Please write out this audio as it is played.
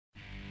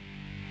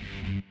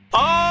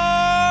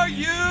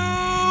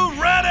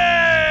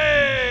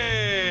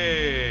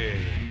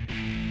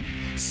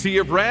Sea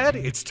of Red,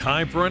 it's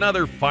time for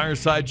another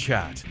Fireside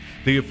Chat,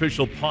 the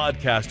official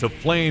podcast of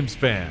Flames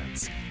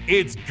fans.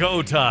 It's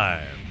go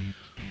time.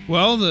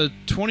 Well, the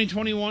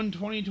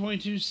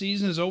 2021-2022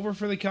 season is over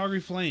for the Calgary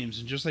Flames.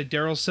 And just like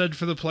Daryl said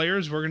for the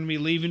players, we're going to be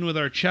leaving with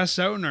our chests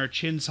out and our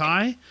chins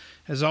high.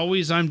 As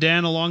always, I'm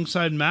Dan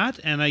alongside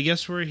Matt, and I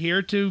guess we're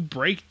here to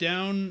break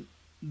down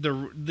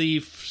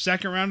the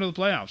second round of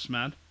the playoffs,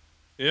 Matt.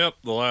 Yep,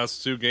 the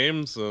last two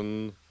games,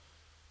 and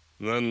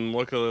then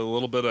look a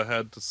little bit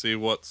ahead to see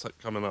what's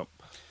coming up.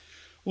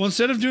 Well,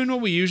 instead of doing what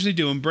we usually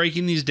do and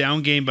breaking these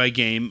down game by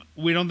game,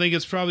 we don't think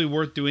it's probably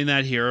worth doing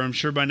that here. I'm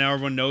sure by now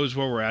everyone knows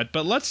where we're at.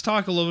 But let's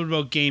talk a little bit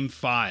about Game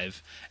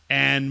 5.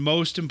 And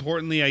most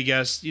importantly, I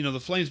guess, the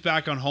Flames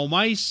back on home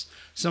ice.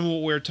 Some of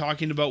what we're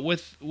talking about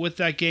with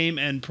that game,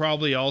 and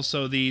probably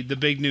also the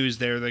big news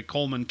there, the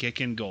Coleman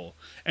kick-in goal.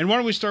 And why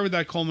don't we start with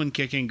that Coleman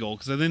kick-in goal?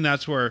 Because I think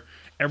that's where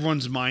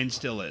everyone's mind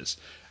still is.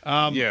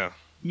 Yeah.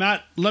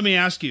 Matt, let me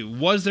ask you,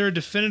 was there a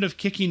definitive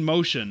kicking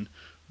motion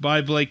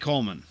by Blake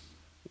Coleman?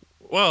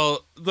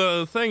 Well,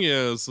 the thing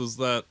is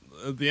that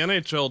the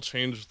NHL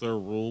changed their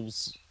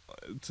rules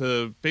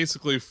to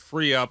basically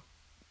free up,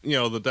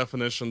 the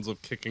definitions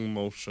of kicking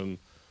motion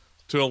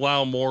to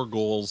allow more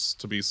goals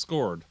to be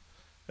scored.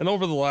 And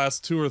over the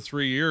last 2 or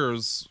 3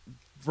 years,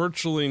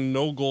 virtually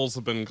no goals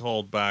have been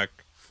called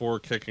back for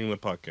kicking the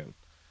puck in.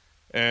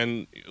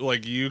 And,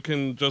 you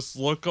can just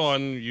look on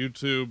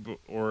YouTube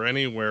or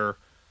anywhere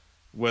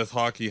with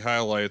hockey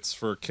highlights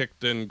for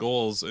kicked in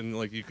goals, and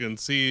you can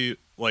see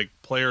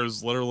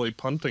players literally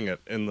punting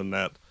it in the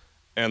net,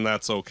 and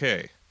that's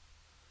okay.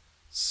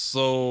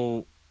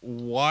 So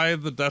why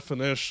the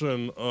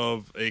definition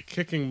of a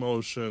kicking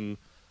motion,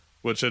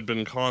 which had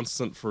been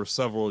constant for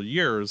several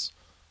years,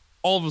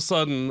 all of a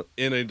sudden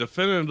in a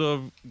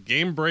definitive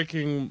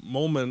game-breaking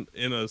moment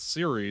in a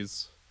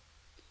series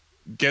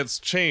gets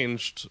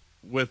changed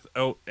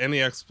without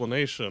any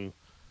explanation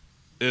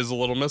is a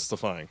little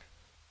mystifying.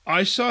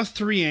 I saw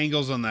 3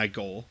 angles on that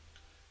goal.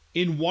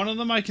 In one of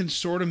them, I can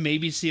sort of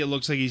maybe see it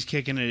looks like he's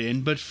kicking it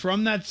in, but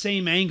from that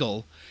same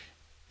angle,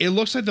 it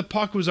looks like the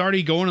puck was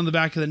already going on the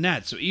back of the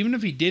net. So even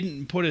if he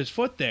didn't put his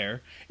foot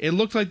there, it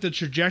looked like the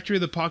trajectory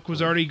of the puck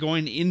was already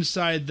going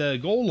inside the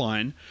goal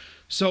line.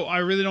 So I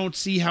really don't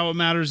see how it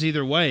matters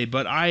either way,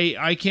 but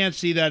I can't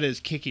see that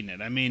as kicking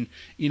it. I mean,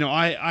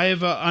 I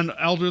have an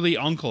elderly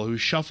uncle who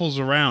shuffles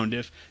around.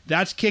 If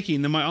that's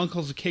kicking, then my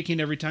uncle's kicking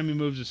every time he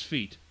moves his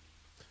feet.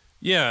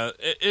 Yeah,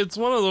 it's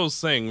one of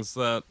those things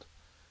that,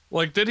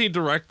 did he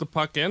direct the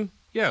puck in?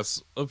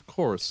 Yes, of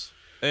course.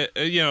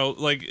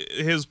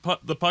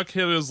 The puck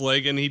hit his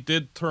leg, and he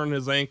did turn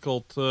his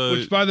ankle to...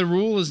 Which, by the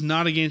rule, is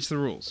not against the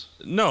rules.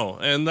 No,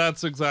 and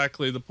that's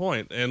exactly the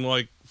point. And,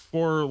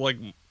 for,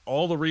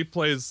 all the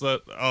replays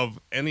of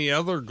any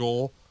other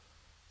goal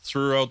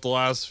throughout the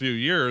last few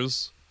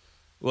years,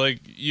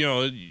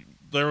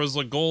 there was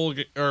a goal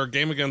or a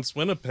game against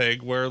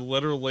Winnipeg where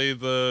literally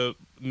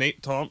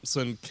Nate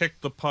Thompson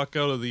kicked the puck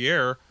out of the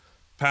air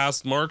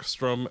past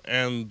Markstrom,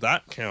 and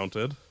that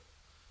counted.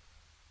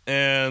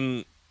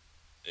 And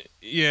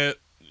yet,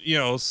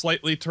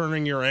 slightly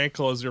turning your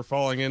ankle as you're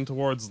falling in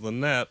towards the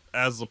net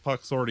as the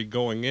puck's already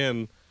going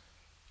in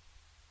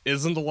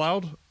isn't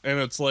allowed. And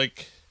it's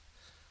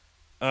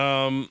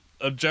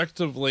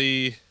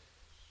objectively,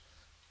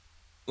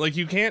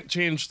 you can't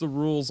change the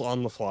rules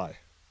on the fly.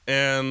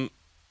 And,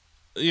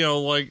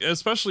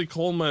 especially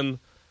Coleman,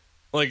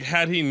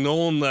 had he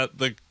known that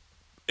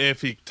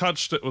if he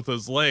touched it with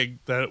his leg,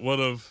 that it would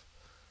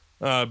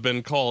have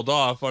been called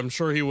off, I'm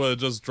sure he would have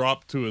just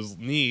dropped to his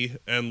knee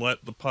and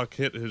let the puck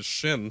hit his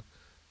shin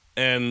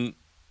and,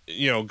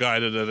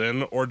 guided it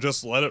in, or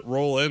just let it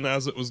roll in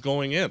as it was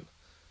going in.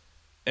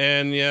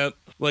 And yet,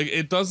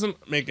 it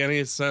doesn't make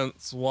any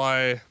sense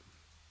why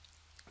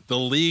the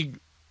league,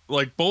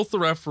 both the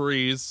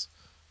referees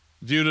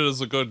viewed it as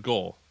a good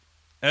goal.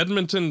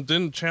 Edmonton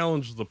didn't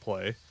challenge the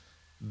play.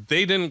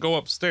 They didn't go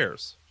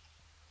upstairs.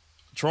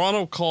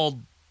 Toronto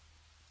called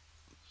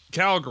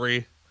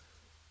Calgary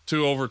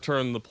to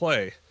overturn the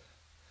play.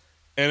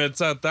 And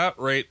it's at that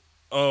rate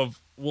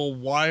of, well,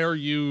 why are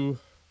you,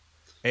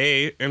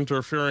 A,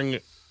 interfering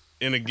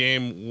in a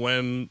game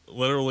when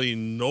literally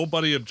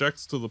nobody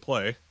objects to the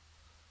play,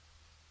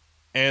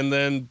 and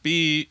then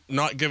B,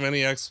 not give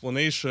any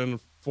explanation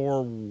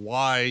for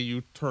why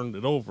you turned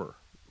it over.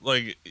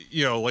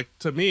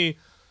 To me,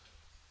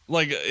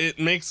 it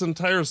makes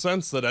entire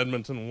sense that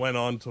Edmonton went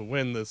on to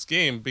win this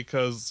game,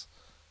 because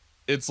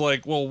it's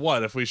well,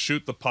 what, if we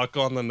shoot the puck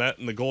on the net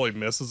and the goalie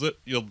misses it,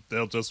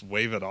 they'll just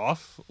wave it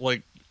off?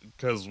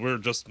 Because we're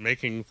just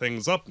making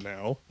things up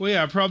now. Well,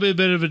 yeah, probably a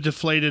bit of a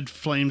deflated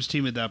Flames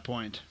team at that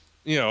point.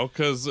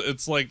 Because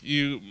it's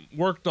you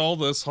worked all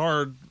this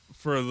hard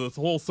for the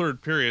whole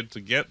third period to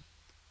get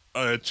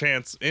a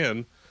chance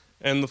in,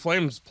 and the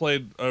Flames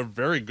played a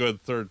very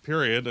good third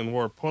period and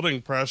were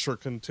putting pressure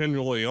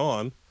continually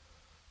on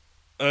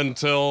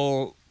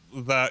until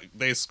that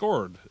they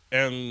scored.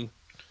 And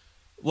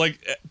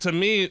to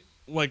me,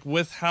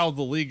 with how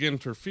the league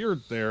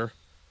interfered there,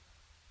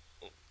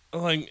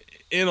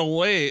 like, in a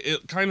way,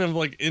 it kind of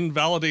like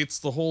invalidates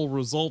the whole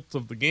result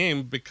of the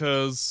game,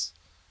 because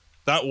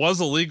that was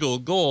a legal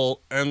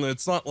goal, and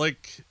it's not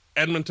like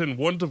Edmonton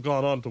wouldn't have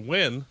gone on to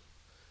win,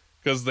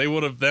 because they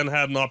would have then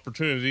had an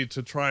opportunity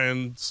to try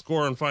and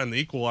score and find the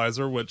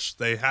equalizer, which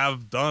they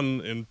have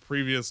done in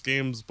previous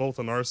games, both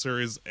in our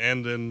series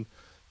and in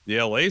the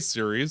LA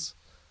series.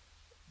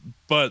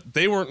 But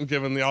they weren't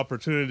given the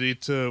opportunity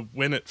to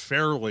win it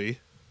fairly.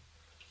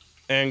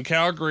 And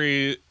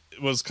Calgary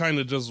was kind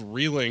of just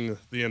reeling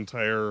the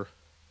entire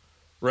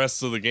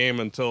rest of the game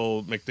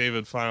until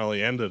McDavid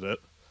finally ended it.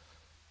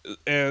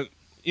 And,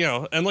 you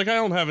know, and like, I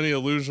don't have any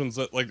illusions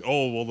that, like,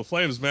 oh, well, the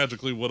Flames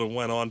magically would have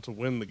went on to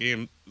win the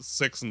game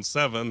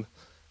 6-7,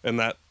 and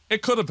that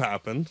it could have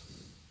happened.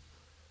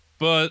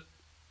 But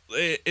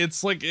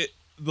it's like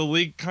the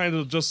league kind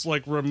of just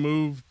like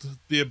removed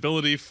the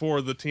ability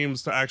for the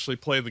teams to actually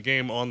play the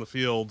game on the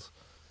field,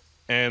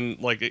 and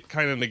like it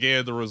kind of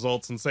negated the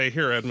results and say,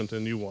 here,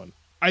 Edmonton, you won.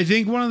 I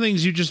think one of the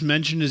things you just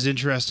mentioned is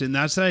interesting.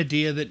 That's the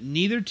idea that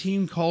neither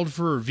team called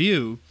for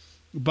review,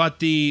 but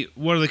the,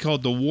 what are they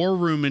called? The War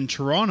Room in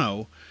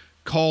Toronto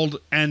called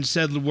and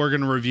said, we're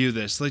going to review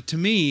this. Like, to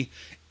me,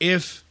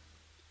 if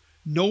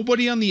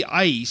nobody on the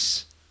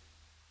ice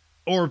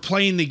or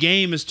playing the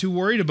game is too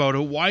worried about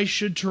it, why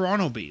should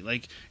Toronto be?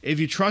 Like, if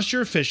you trust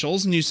your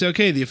officials and you say,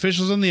 okay, the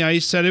officials on the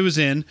ice said it was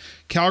in,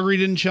 Calgary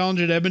didn't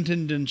challenge it,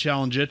 Edmonton didn't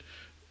challenge it,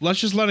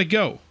 let's just let it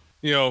go.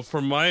 You know,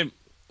 from my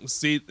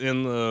seat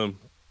in the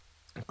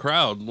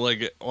crowd,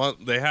 like,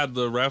 they had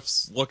the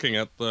refs looking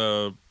at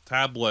the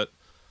tablet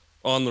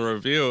on the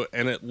review,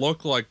 and it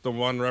looked like the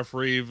one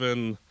referee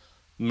even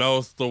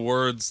mouthed the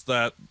words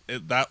that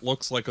that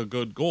looks like a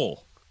good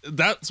goal.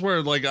 That's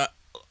where, like,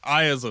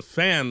 I as a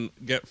fan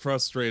get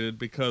frustrated,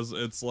 because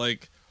it's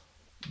like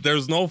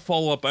there's no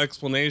follow-up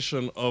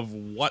explanation of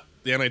what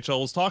the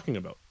NHL was talking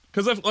about.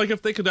 Because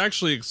if they could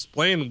actually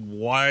explain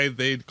why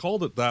they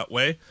called it that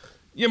way,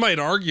 you might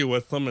argue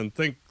with them and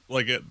think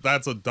like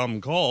that's a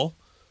dumb call,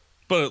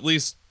 but at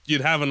least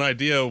you'd have an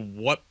idea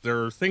what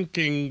they're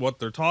thinking, what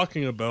they're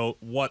talking about,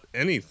 what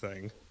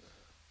anything.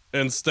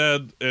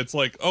 Instead, it's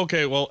like,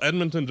 okay, well,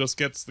 Edmonton just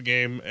gets the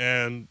game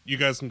and you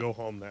guys can go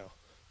home now.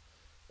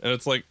 And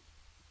it's like,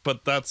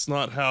 but that's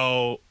not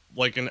how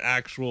like an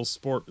actual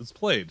sport is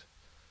played.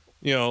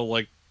 You know,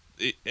 like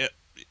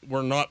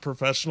we're not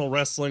professional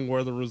wrestling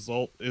where the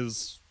result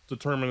is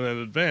determined in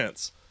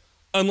advance,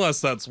 unless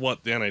that's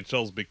what the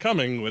NHL is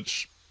becoming,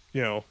 which,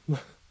 you know,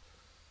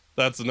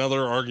 that's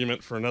another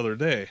argument for another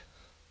day.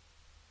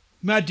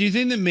 Matt, do you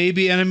think that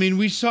maybe, and I mean,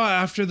 we saw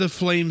after the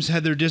Flames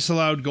had their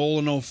disallowed goal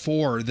in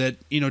 2004 that,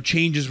 you know,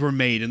 changes were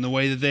made and the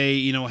way that they,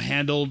 you know,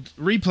 handled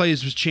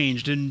replays was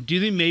changed. And do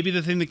you think maybe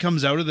the thing that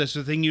comes out of this,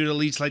 the thing you'd at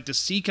least like to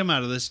see come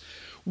out of this,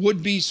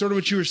 would be sort of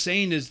what you were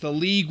saying, is the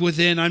league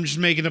within, I'm just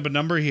making up a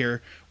number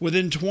here,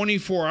 within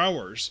 24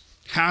 hours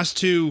has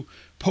to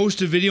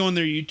post a video on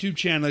their YouTube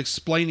channel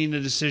explaining the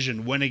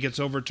decision when it gets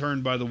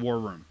overturned by the War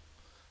Room?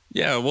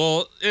 Yeah,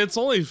 well, it's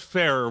only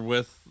fair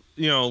with,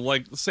 you know,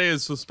 like, say a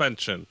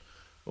suspension.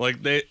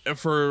 Like, they,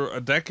 for a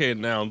decade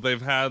now,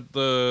 they've had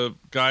the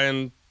guy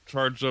in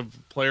charge of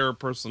player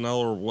personnel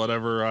or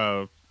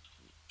whatever,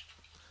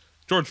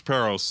 George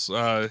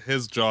Peros,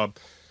 his job.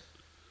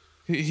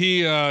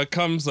 He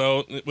comes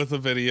out with a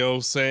video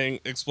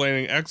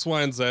explaining X,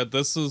 Y, and Z.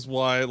 This is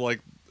why, like,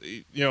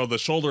 you know, the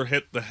shoulder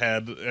hit the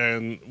head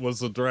and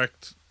was a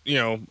direct, you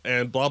know,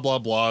 and blah, blah,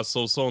 blah.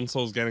 So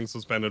and-so is getting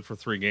suspended for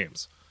 3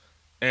 games.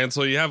 And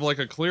so you have, like,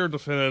 a clear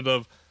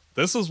definitive,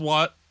 this is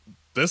why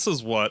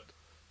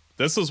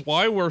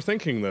we're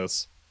thinking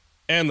this,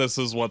 and this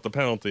is what the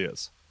penalty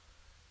is.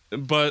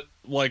 But,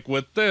 like,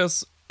 with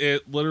this,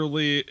 it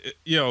literally,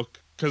 you know,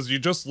 because you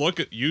just look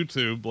at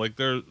YouTube, like,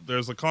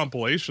 there's a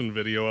compilation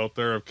video out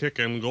there of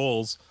kick-in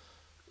goals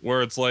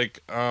where it's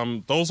like,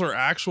 those are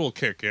actual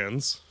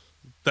kick-ins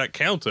that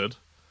counted,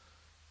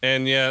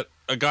 and yet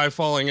a guy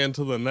falling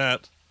into the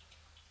net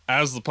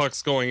as the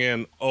puck's going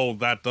in, oh,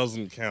 that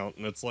doesn't count.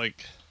 And it's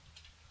like,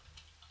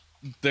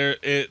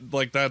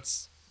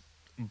 that's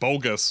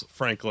bogus,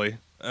 frankly.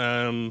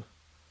 And,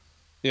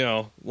 you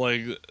know,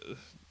 like,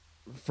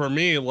 for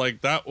me,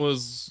 like, that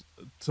was,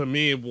 to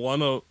me,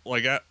 one of,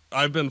 like,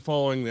 I've been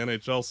following the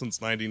NHL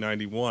since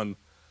 1991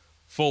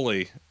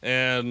 fully,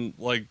 and,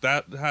 like,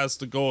 that has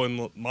to go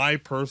in my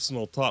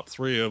personal top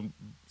 3 of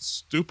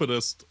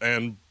stupidest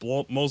and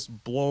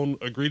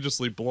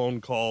egregiously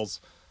blown calls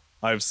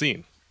I've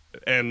seen.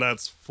 And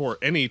that's for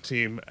any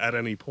team at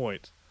any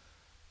point.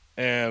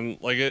 And,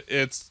 like,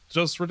 it's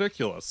just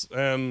ridiculous.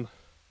 And,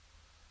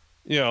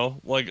 you know,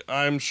 like,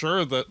 I'm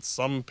sure that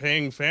some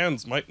paying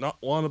fans might not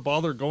want to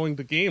bother going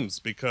to games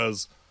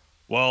because,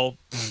 well,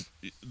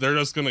 they're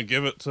just going to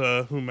give it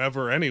to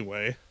whomever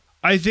anyway.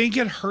 I think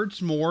it hurts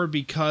more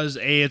because,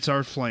 A, it's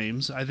our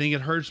Flames. I think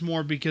it hurts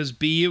more because,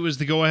 B, it was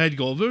the go-ahead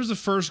goal. If it was the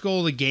first goal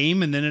of the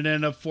game and then it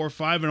ended up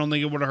 4-5, I don't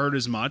think it would have hurt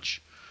as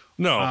much.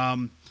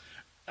 No.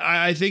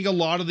 I think a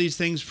lot of these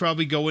things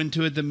probably go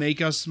into it that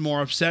make us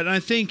more upset. And I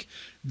think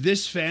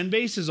this fan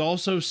base is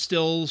also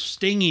still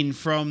stinging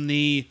from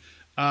the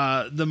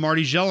the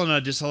Marty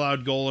Jelena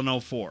disallowed goal in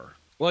 04.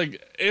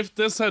 Like, if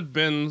this had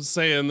been,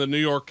 say, in the New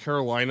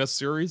York-Carolina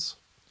series,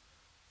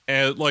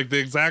 and, like, the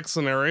exact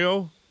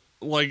scenario,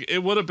 like,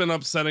 it would have been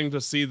upsetting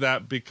to see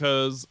that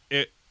because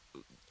it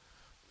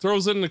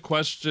throws into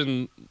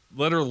question,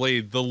 literally,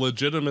 the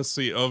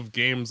legitimacy of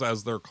games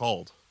as they're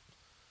called.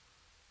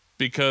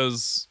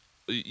 Because,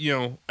 you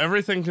know,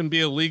 everything can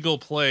be a legal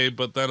play,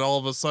 but then all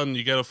of a sudden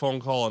you get a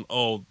phone call and,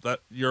 oh, that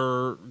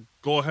your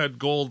go-ahead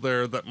goal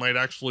there that might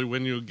actually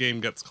win you a game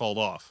gets called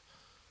off.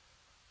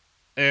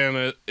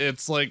 And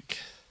it's like,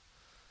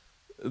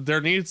 there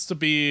needs to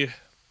be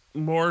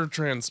more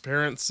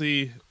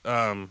transparency,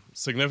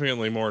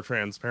 significantly more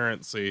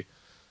transparency,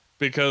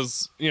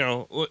 because, you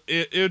know,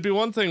 it would be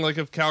one thing, like,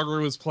 if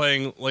Calgary was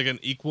playing, like, an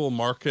equal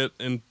market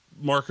and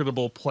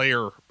marketable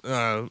player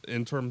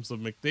in terms of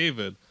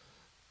McDavid.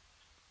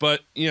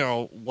 But, you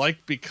know,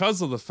 like,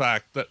 because of the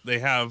fact that they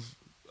have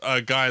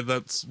a guy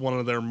that's one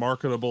of their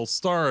marketable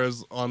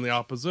stars on the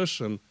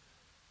opposition,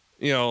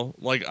 you know,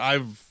 like,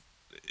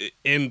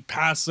 in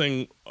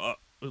passing,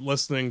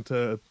 listening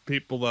to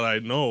people that I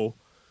know,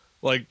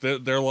 like,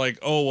 they're like,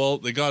 oh, well,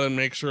 they got to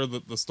make sure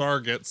that the star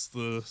gets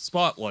the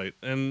spotlight.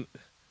 And,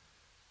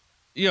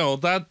 you know,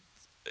 that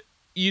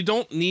you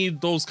don't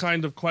need those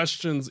kind of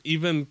questions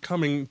even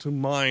coming to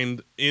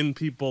mind in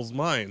people's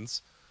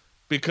minds,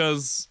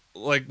 because,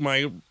 like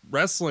my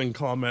wrestling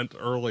comment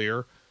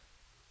earlier,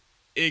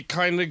 it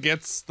kind of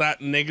gets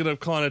that negative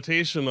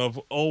connotation of,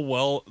 oh,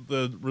 well,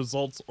 the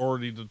result's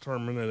already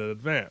determined in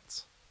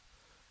advance.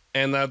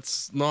 And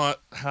that's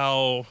not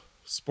how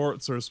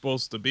sports are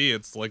supposed to be.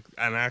 It's like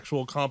an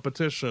actual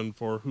competition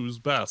for who's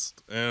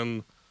best.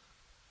 And,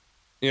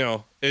 you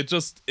know, it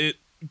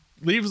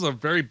leaves a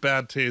very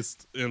bad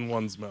taste in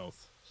one's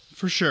mouth.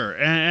 For sure.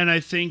 And I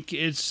think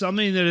it's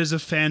something that as a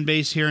fan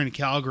base here in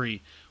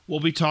Calgary, we'll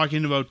be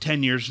talking about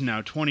 10 years from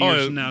now, 20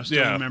 years from now,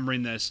 still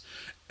remembering this.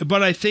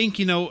 But I think,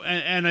 you know,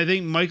 and I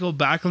think Michael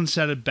Backlund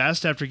said it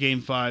best after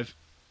Game 5,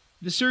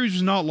 the series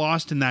was not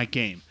lost in that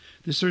game.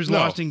 The series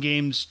lost in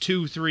games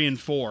 2, 3, and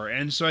 4.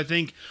 And so I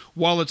think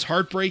while it's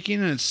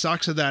heartbreaking and it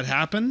sucks that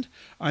happened,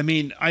 I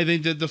mean, I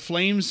think that the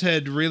Flames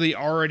had really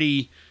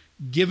already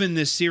given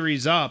this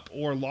series up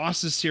or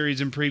lost this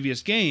series in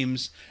previous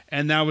games.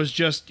 And that was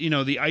just, you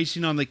know, the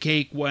icing on the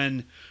cake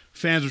when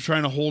fans were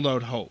trying to hold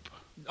out hope.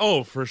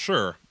 Oh, for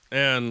sure.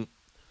 And,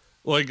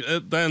 like,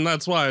 then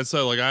that's why I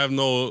said, like, I have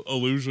no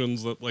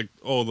illusions that, like,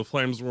 oh, the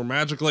Flames were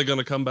magically going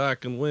to come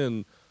back and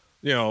win.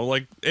 You know,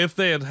 like, if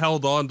they had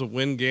held on to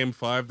win Game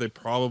 5, they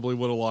probably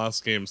would have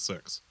lost Game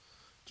 6.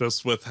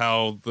 Just with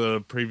how the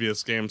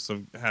previous games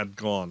had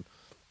gone.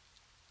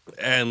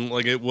 And,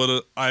 like,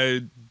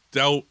 I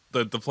doubt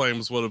that the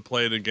Flames would have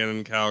played again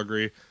in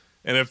Calgary.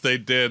 And if they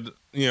did,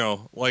 you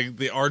know, like,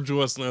 the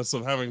arduousness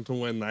of having to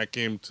win that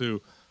game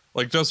too,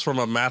 like, just from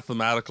a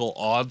mathematical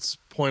odds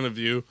point of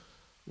view,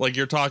 like,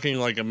 you're talking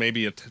like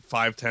maybe a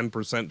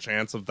 5-10%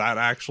 chance of that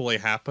actually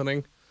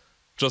happening,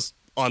 just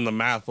on the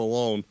math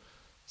alone.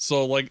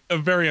 So, like, a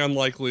very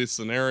unlikely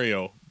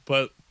scenario,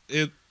 but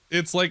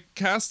it's like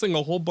casting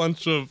a whole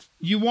bunch of...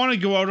 You want to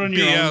go out on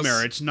your own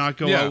merits, not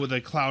go out with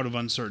a cloud of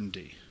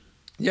uncertainty.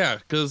 Yeah,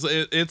 because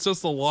it's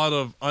just a lot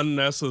of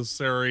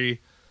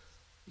unnecessary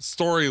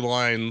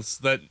storylines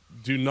that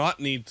do not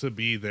need to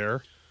be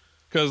there.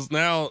 Because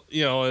now,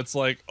 you know, it's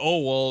like, oh,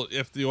 well,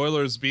 if the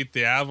Oilers beat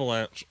the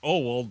Avalanche, oh,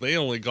 well, they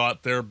only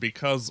got there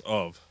because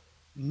of.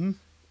 Mm-hmm.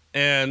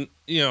 And,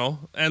 you know,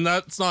 and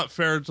that's not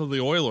fair to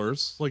the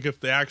Oilers. Like, if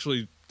they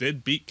actually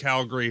did beat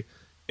Calgary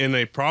in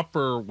a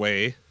proper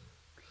way,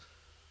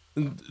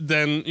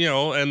 then, you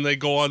know, and they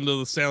go on to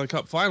the Stanley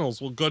Cup Finals,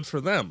 well, good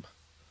for them.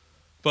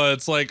 But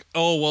it's like,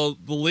 oh, well,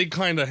 the league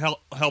kind of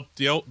helped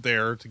you out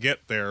there to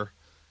get there,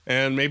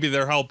 and maybe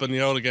they're helping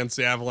you out against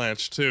the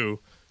Avalanche too,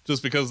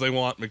 just because they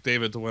want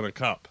McDavid to win a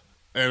cup.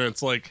 And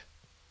it's like,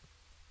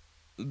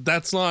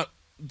 that's not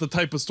the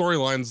type of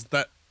storylines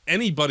that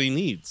anybody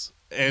needs.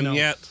 And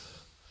yet,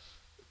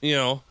 you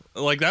know,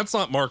 like, that's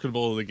not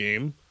marketable to the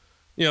game.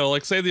 You know,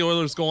 like, say the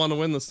Oilers go on to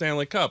win the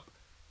Stanley Cup.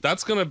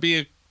 That's going to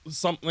be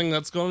something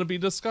that's going to be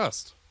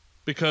discussed.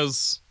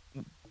 Because,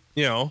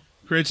 you know...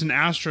 Creates an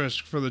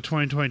asterisk for the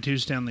 2022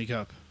 Stanley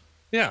Cup.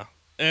 Yeah.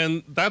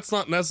 And that's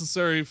not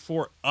necessary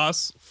for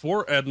us,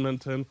 for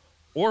Edmonton,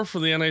 or for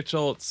the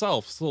NHL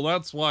itself. So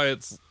that's why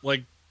it's,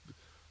 like,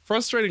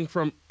 frustrating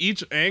from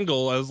each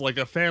angle as, like,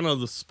 a fan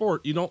of the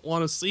sport. You don't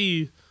want to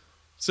see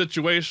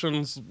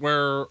situations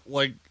where,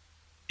 like,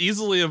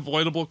 easily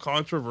avoidable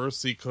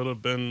controversy could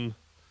have been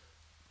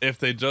if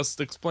they just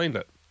explained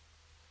it.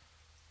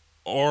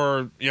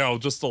 Or, you know,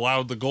 just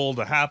allowed the goal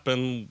to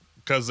happen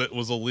because it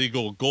was a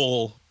legal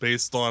goal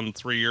based on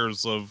 3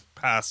 years of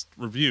past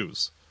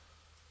reviews.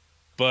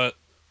 But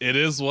it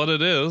is what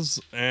it is,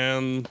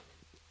 and...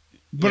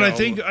 But I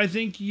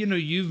think, you know,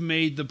 you've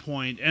made the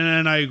point,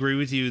 and I agree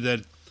with you,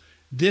 that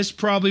this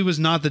probably was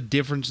not the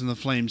difference in the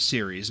Flames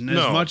series. And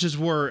as much as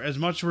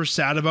we're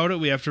sad about it,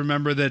 we have to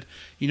remember that,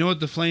 you know what,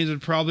 the Flames had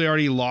probably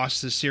already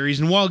lost this series.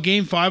 And while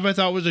Game 5 I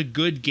thought was a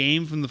good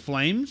game from the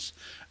Flames,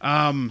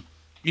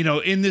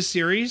 in this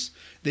series,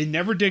 they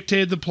never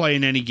dictated the play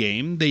in any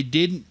game. They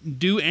didn't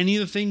do any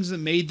of the things that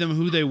made them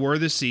who they were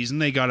this season.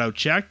 They got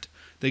out-checked.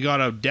 They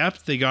got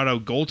out-depth. They got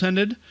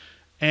out-goaltended.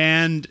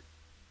 And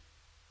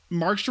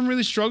Markstrom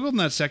really struggled in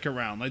that second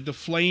round. Like, the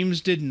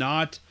Flames did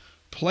not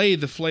play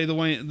the Flames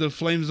did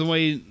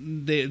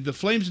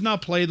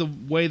not play the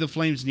way the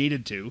Flames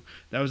needed to.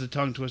 That was a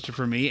tongue twister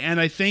for me. And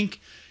I think,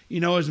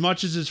 as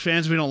much as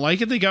fans we don't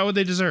like it, they got what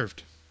they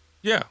deserved.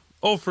 Yeah.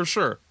 Oh, for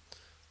sure.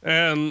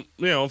 And,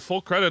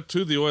 full credit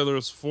to the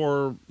Oilers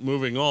for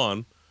moving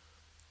on.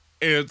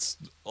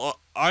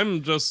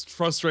 I'm just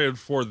frustrated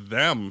for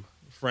them,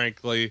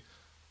 frankly,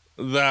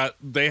 that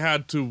they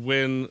had to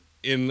win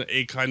in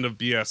a kind of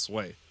BS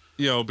way.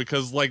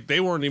 Because, they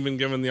weren't even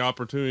given the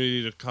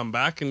opportunity to come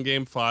back in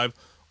Game 5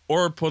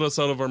 or put us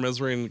out of our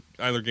misery in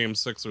either Game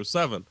 6 or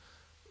 7.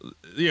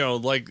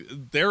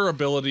 Their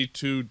ability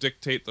to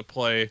dictate the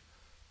play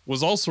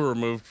was also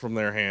removed from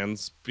their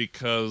hands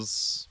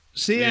because...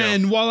 See,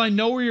 and while I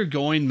know where you're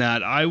going,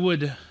 Matt, I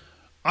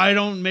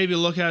don't maybe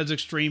look at it as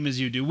extreme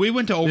as you do. We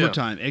went to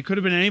overtime. Yeah. It could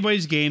have been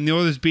anybody's game. The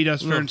Oilers beat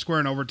us fair and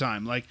square in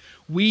overtime. I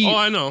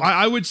know.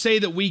 I would say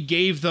that we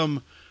gave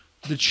them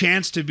the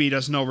chance to beat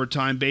us in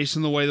overtime based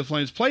on the way the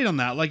Flames played on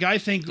that. I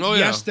think,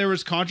 yes, there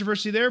was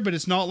controversy there, but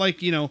it's not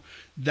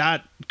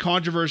that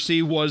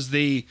controversy was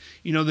the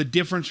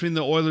difference between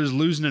the Oilers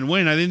losing and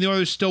winning. I think the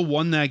Oilers still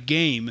won that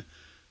game.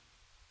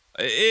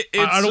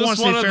 I don't want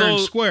to say fair and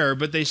square,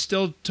 but they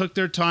still took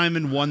their time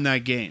and won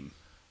that game.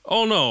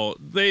 Oh, no.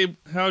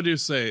 How do you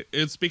say?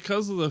 It's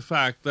because of the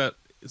fact that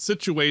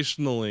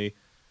situationally,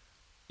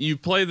 you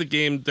play the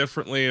game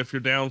differently if you're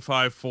down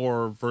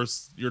 5-4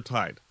 versus you're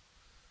tied.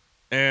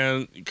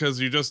 And because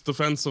you just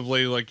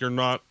defensively, you're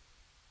not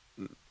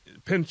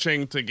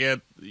pinching to get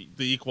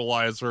the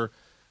equalizer.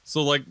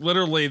 So,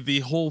 literally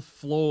the whole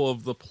flow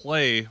of the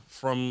play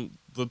from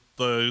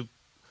the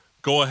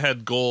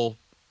go-ahead goal,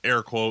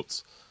 air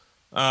quotes,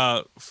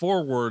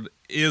 forward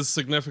is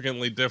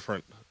significantly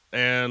different.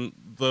 And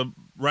the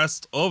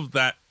rest of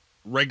that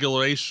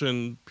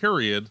regulation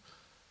period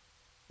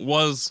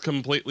was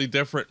completely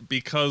different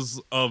because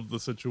of the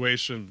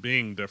situation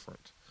being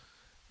different.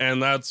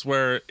 And that's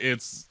where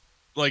it's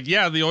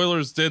the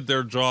Oilers did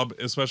their job,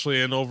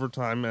 especially in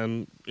overtime,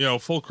 and,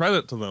 full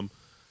credit to them.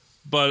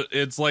 But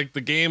it's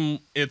the game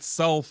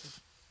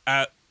itself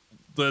at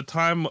the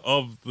time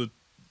of the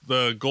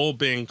goal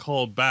being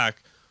called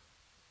back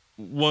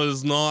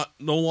was no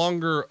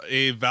longer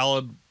a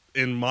valid,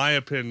 in my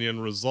opinion,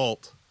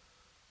 result,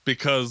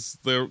 because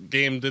the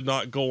game did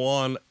not go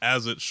on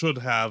as it should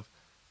have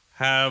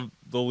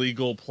the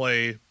legal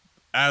play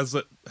as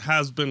it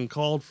has been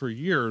called for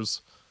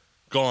years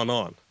gone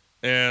on.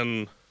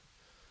 And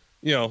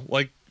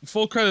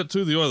full credit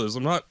to the Oilers.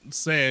 I'm not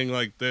saying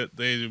that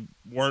they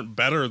weren't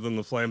better than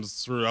the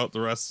Flames throughout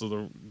the rest of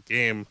the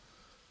game,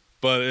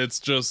 but it's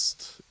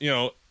just,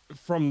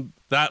 from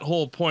that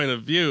whole point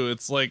of view,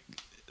 it's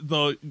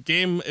the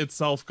game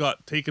itself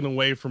got taken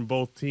away from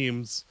both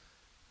teams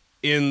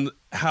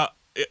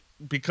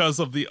because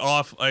of the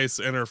off-ice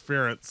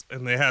interference,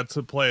 and they had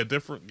to play a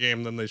different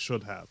game than they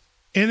should have.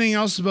 Anything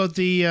else about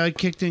the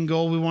kicked-in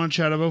goal we want to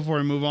chat about before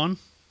we move on?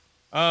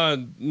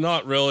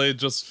 Not really.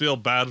 Just feel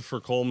bad for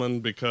Coleman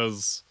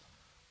because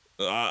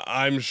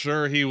I'm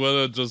sure he would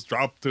have just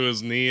dropped to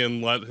his knee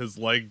and let his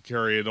leg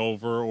carry it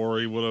over, or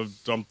he would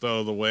have jumped out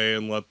of the way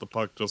and let the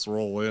puck just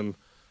roll in.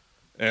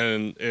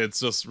 And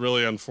it's just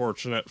really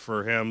unfortunate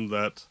for him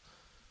that,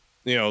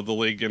 the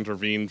league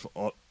intervened,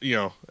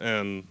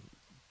 and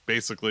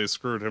basically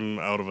screwed him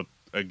out of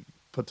a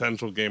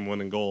potential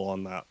game-winning goal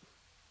on that.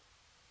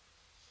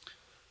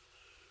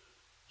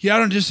 Yeah, I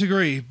don't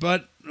disagree,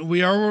 but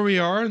we are where we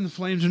are, and the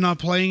Flames are not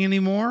playing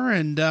anymore,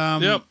 and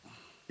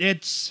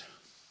it's,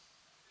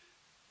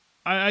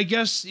 I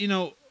guess,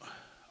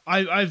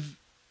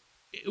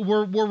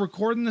 we're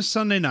recording this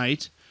Sunday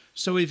night,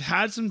 so we've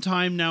had some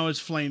time now as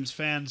Flames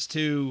fans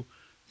to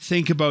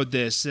think about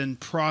this and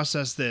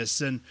process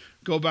this and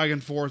go back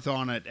and forth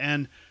on it.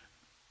 And,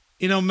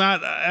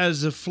 Matt,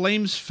 as a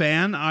Flames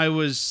fan, I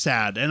was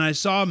sad. And I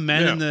saw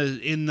men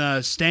in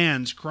the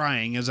stands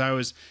crying as I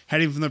was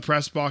heading from the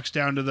press box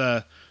down to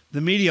the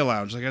media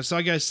lounge. I saw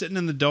guys sitting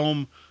in the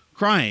dome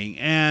crying.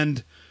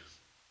 And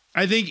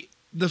I think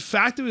the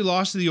fact that we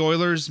lost to the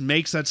Oilers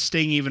makes that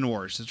sting even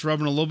worse. It's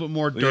rubbing a little bit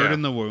more dirt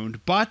in the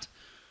wound. But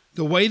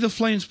the way the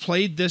Flames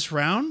played this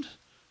round,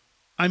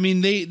 I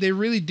mean, they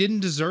really didn't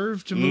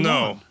deserve to move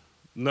on.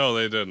 No,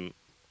 they didn't.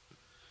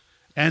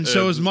 And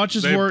so as much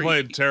as they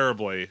played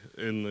terribly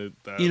in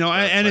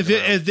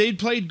if they'd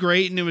played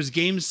great and it was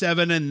Game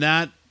 7 and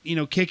that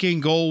kick-in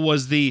goal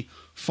was the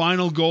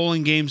final goal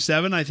in Game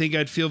 7, I think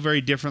I'd feel very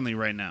differently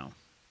right now.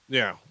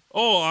 Yeah.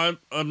 Oh,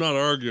 I'm not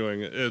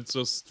arguing. It's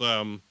just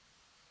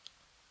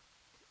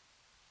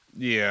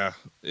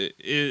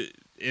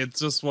it's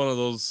just one of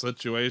those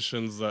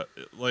situations that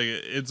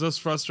it's just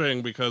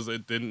frustrating because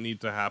it didn't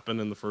need to happen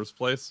in the first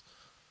place,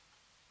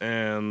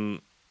 and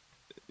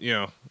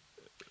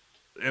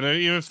And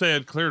even if they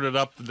had cleared it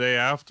up the day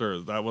after,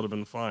 that would have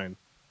been fine.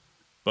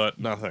 But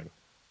nothing.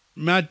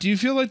 Matt, do you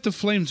feel like the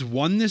Flames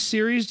won this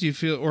series? Do you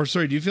feel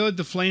like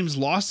the Flames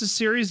lost this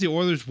series, the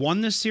Oilers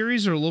won this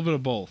series, or a little bit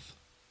of both?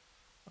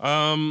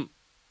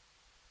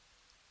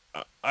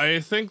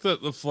 I think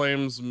that the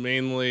Flames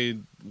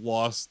mainly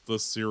lost the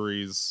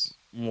series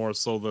more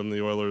so than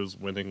the Oilers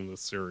winning the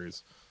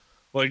series.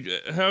 Like,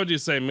 how would you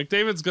say?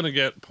 McDavid's going to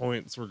get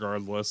points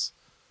regardless.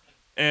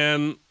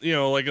 And,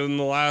 like in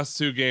the last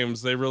two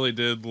games, they really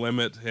did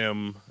limit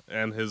him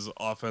and his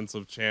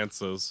offensive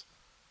chances,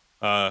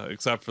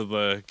 except for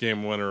the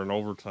game winner in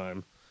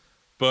overtime.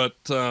 But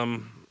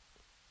the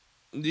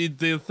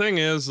thing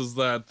is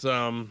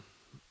that,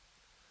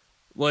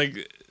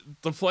 like,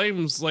 the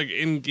Flames, like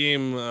in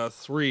game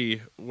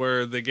 3,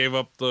 where they gave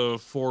up the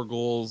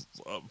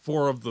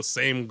 4 of the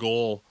same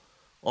goal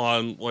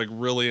on like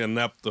really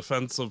inept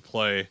defensive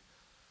play,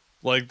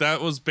 like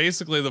that was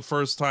basically the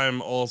first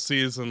time all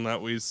season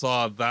that we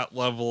saw that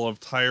level of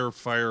tire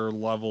fire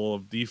level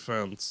of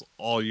defense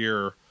all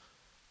year.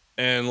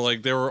 And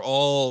like they were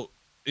all,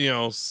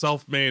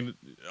 self-made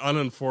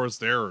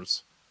unenforced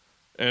errors.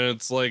 And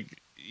it's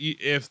like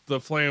if the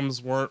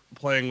Flames weren't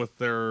playing with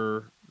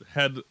their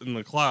head in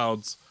the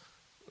clouds,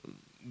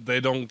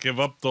 they don't give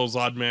up those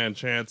odd man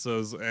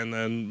chances, and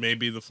then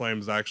maybe the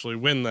Flames actually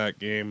win that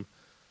game.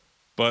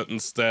 But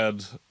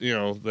instead,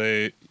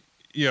 they,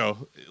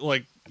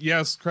 like,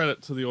 yes,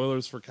 credit to the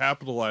Oilers for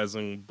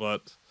capitalizing,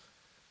 but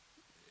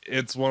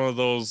it's one of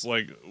those,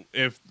 like,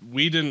 if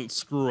we didn't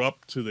screw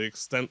up to the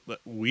extent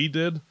that we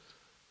did,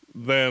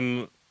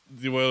 then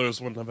the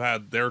Oilers wouldn't have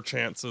had their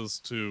chances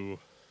to,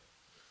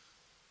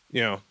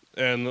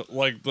 and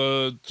like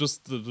the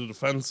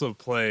defensive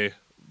play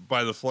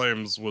by the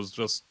Flames was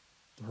just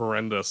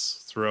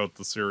horrendous throughout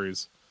the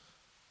series.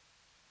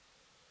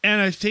 And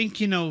I think,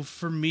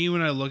 for me,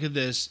 when I look at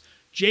this,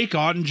 Jake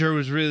Ottinger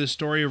was really the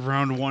story of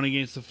round 1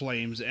 against the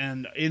Flames,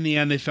 and in the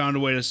end, they found a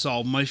way to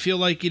solve them. I feel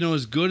like,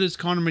 as good as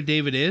Connor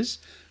McDavid is,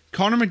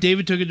 Connor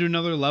McDavid took it to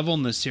another level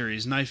in this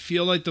series, and I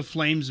feel like the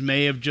Flames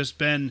may have just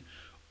been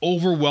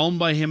overwhelmed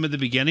by him at the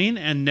beginning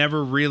and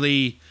never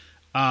really,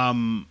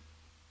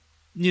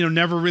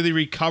 never really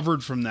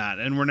recovered from that,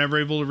 and were never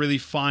able to really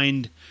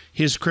find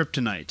his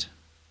kryptonite.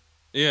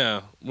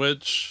 Yeah,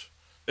 which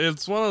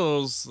it's one of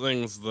those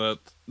things that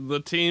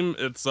the team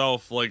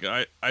itself, like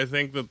I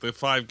think that the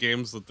 5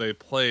 games that they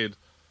played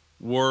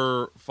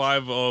were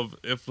 5 of,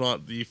 if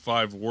not the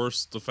 5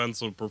 worst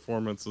defensive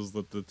performances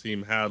that the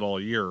team had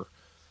all year.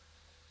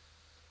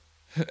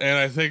 And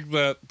I think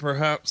that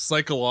perhaps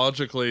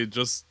psychologically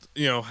just,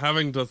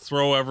 having to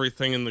throw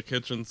everything in the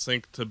kitchen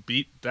sink to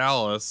beat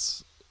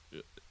Dallas,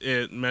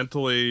 it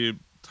mentally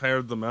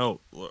tired them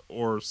out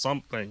or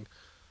something.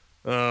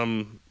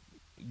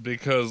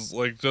 Because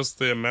like just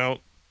the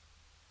amount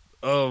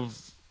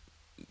of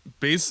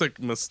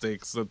basic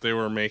mistakes that they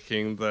were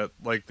making that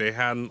like they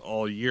hadn't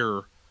all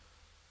year,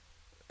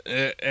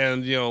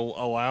 and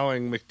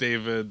allowing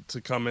McDavid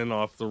to come in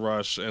off the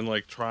rush and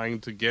like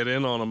trying to get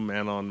in on a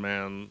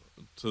man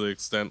to the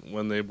extent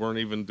when they weren't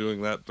even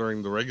doing that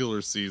during the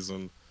regular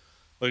season.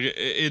 Like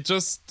it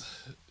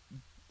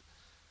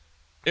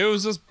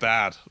was just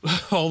bad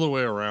all the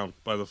way around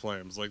by the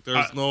Flames. Like,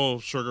 there's no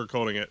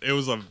sugarcoating it. It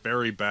was a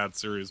very bad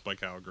series by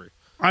Calgary.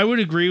 I would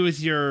agree with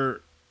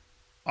your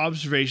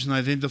observation.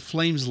 I think the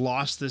Flames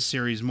lost this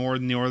series more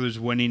than the Oilers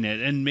winning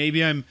it. And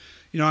maybe I'm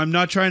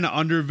not trying to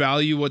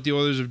undervalue what the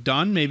Oilers have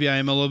done. Maybe I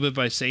am a little bit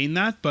by saying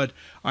that. But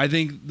I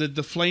think that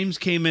the Flames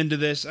came into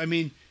this. I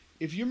mean,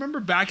 if you remember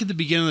back at the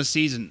beginning of the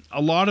season,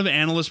 a lot of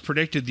analysts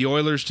predicted the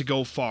Oilers to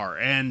go far.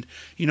 And,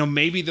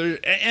 maybe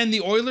and the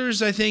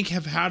Oilers, I think,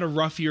 have had a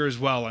rough year as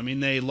well. I mean,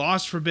 they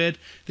lost for a bit.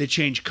 They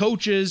changed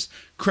coaches.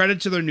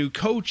 Credit to their new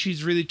coach.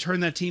 He's really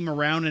turned that team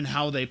around in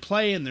how they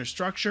play and their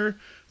structure.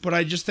 But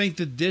I just think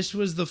that this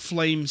was the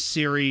Flames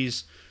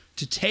series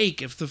to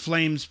take if the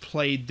Flames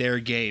played their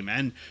game.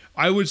 And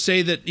I would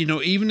say that,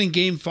 even in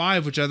Game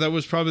 5, which I thought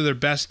was probably their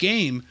best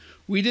game,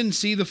 we didn't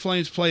see the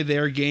Flames play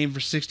their game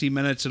for 60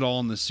 minutes at all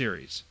in the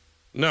series.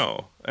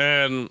 No.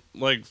 And,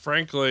 like,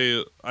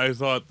 frankly, I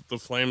thought the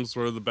Flames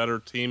were the better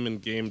team in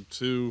Game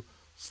 2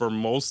 for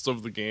most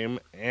of the game,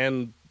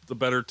 and the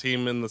better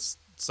team in the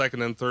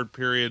second and third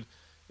period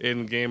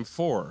in Game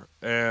 4.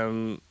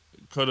 And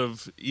could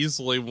have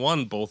easily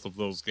won both of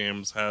those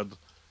games had,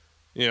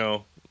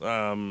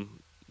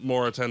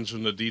 more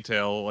attention to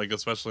detail, like,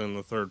 especially in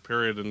the third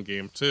period in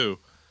Game 2.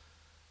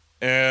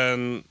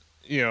 And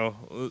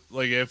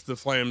like if the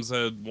Flames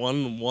had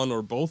won one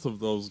or both of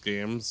those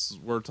games,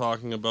 we're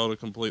talking about a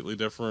completely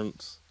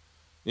different,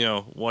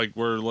 like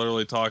we're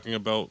literally talking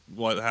about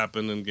what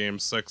happened in Game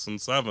 6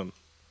 and 7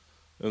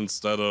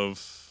 instead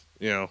of,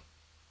 and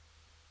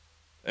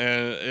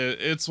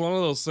it's one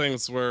of those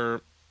things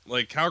where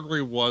like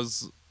Calgary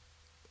was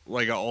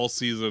like all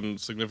season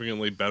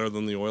significantly better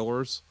than the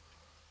Oilers,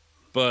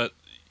 but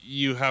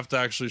you have to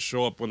actually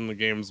show up when the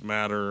games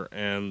matter,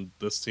 and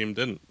this team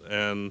didn't.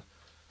 And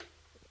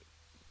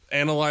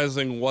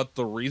analyzing what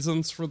the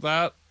reasons for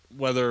that,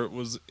 whether it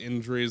was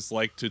injuries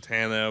like to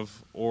Tanev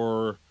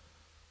or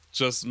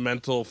just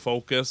mental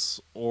focus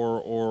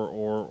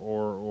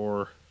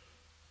or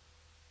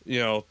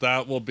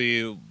that will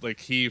be the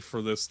key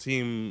for this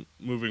team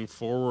moving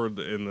forward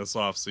in this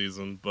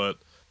offseason. But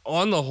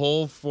on the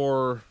whole,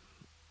 for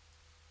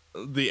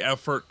the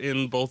effort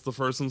in both the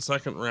first and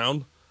second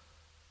round,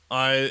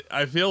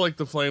 I feel like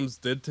the Flames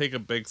did take a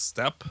big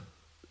step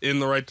in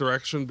the right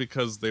direction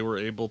because they were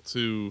able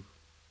to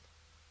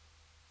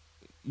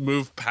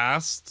move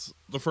past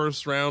the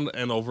first round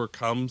and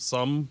overcome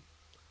some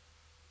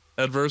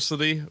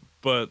adversity,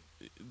 but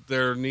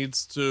there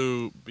needs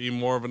to be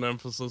more of an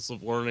emphasis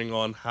of learning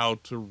on how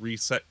to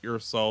reset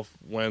yourself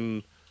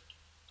when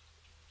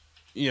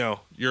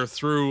you're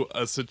through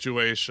a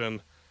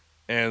situation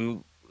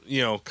and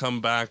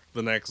come back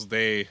the next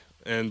day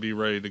and be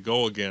ready to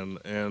go again.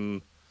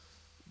 And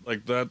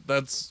like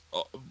that's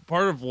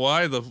part of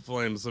why the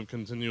Flames have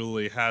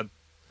continually had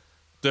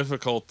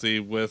difficulty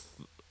with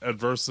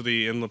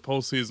adversity in the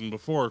postseason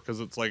before, because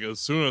it's like as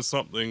soon as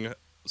something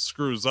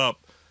screws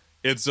up,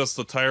 it's just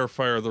a tire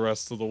fire the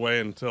rest of the way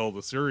until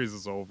the series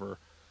is over.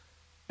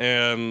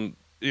 And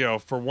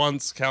for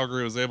once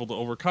Calgary was able to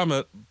overcome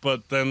it,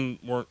 but then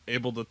weren't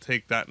able to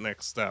take that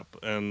next step,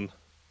 and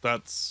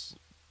that's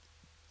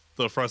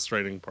the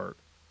frustrating part.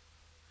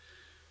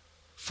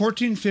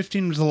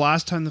 14-15 was the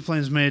last time the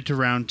Flames made it to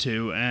round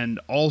 2, and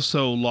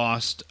also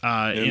lost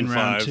in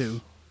round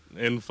 2.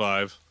 In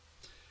 5.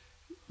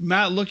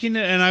 Matt, looking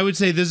at, and I would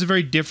say this is a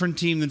very different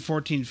team than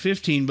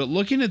 14-15, but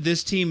looking at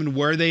this team and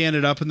where they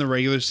ended up in the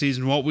regular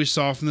season, what we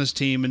saw from this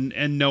team,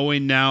 and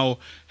knowing now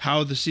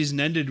how the season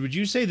ended, would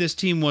you say this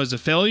team was a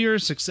failure, a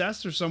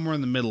success, or somewhere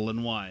in the middle,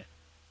 and why?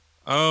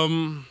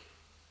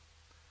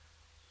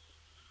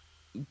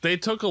 They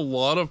took a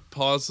lot of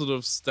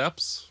positive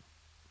steps,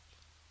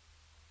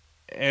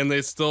 and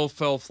they still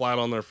fell flat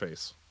on their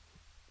face.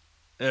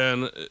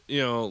 And,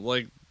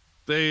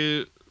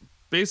 they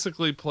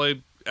basically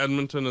played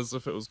Edmonton as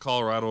if it was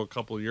Colorado a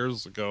couple of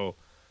years ago,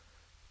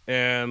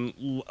 and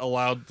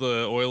allowed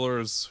the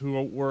Oilers,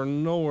 who were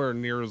nowhere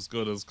near as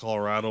good as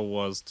Colorado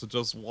was, to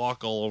just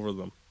walk all over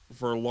them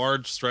for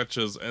large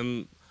stretches.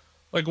 And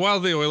while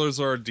the Oilers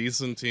are a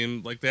decent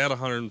team, they had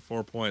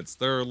 104 points.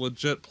 They're a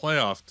legit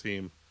playoff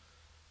team.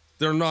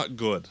 They're not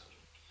good.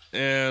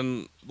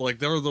 And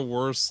they're the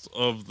worst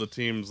of the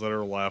teams that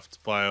are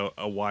left by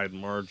a wide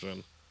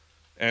margin.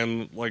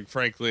 And,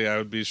 frankly, I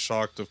would be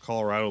shocked if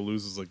Colorado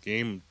loses a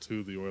game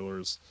to the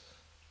Oilers.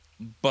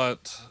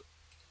 But,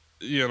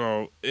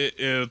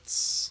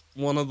 it's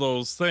one of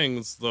those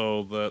things,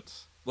 though, that,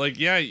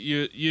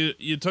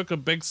 you took a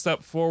big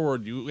step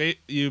forward.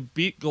 You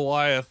beat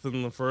Goliath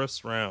in the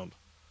first round.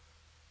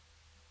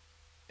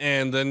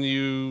 And then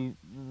you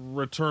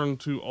return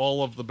to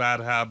all of the bad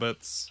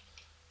habits,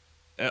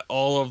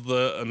 all of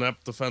the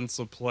inept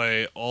defensive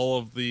play, all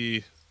of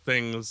the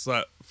things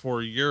that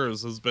for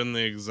years has been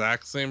the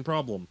exact same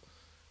problem.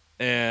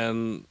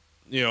 And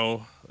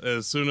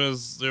as soon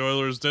as the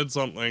Oilers did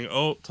something,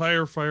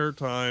 tire fire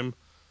time.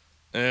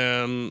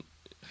 And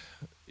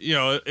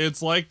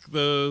it's like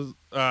the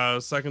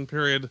second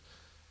period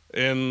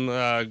in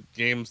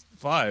game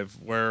 5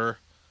 where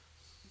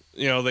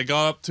they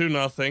got up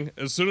 2-0.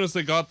 As soon as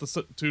they got the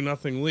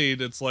 2-0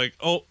 lead, it's now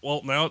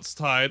it's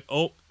tied.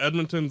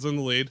 Edmonton's in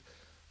the lead.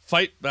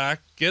 Fight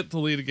back, get the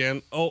lead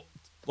again.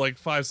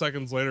 5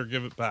 seconds later,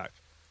 give it back.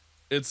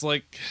 It's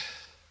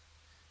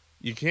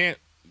you can't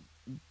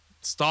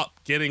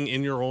stop getting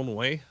in your own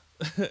way.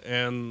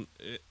 And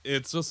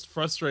it's just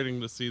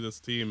frustrating to see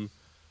this team.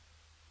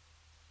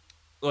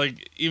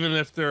 Even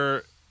if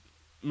they're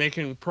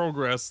making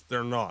progress,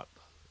 they're not.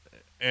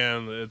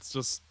 And it's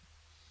just,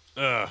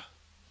 I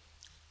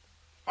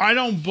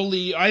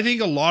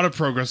think a lot of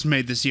progress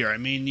made this year. I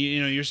mean,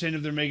 you're saying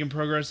if they're making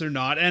progress, they're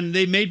not. And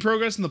they made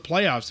progress in the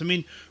playoffs. I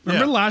mean,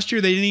 remember last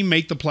year they didn't even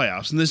make the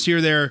playoffs. And this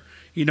year they're,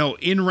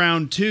 in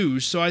round 2.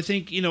 So I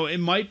think, it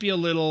might be a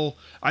little,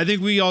 I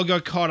think we all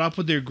got caught up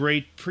with their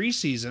great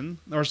preseason,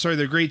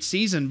 their great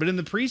season. But in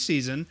the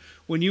preseason,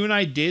 when you and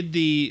I did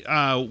the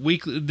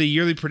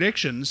yearly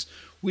predictions,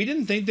 we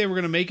didn't think they were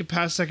going to make it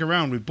past second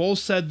round. We both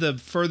said the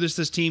furthest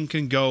this team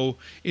can go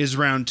is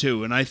round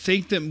 2. And I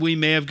think that we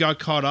may have got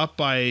caught up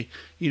by,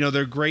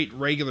 their great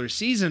regular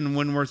season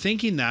when we're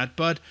thinking that.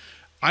 But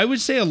I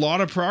would say a lot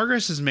of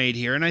progress is made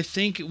here. And I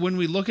think when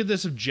we look at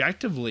this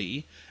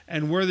objectively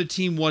and where the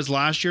team was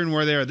last year and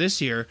where they are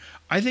this year,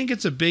 I think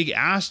it's a big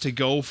ask to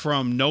go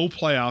from no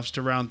playoffs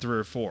to round 3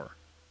 or 4.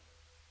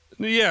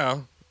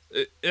 Yeah.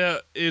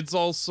 It's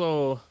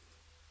also...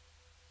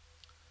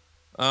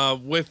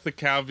 with the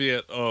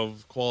caveat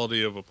of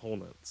quality of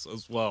opponents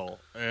as well.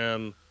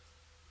 And,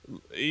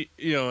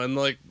 and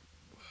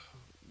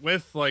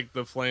with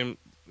the Flame,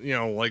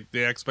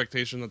 the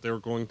expectation that they were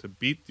going to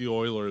beat the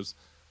Oilers,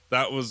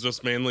 that was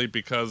just mainly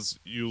because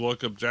you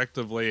look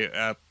objectively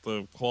at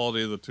the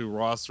quality of the two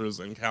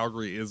rosters and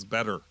Calgary is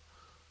better.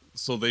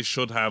 So they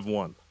should have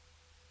won.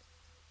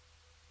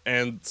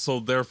 And so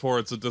therefore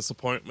it's a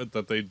disappointment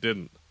that they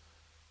didn't.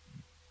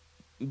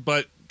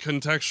 But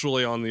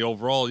contextually on the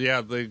overall,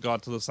 they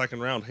got to the second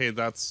round. Hey,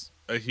 that's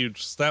a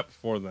huge step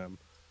for them.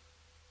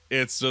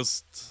 It's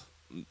just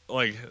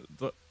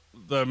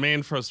the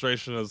main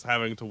frustration is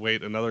having to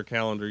wait another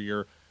calendar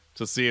year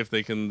to see if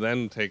they can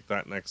then take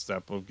that next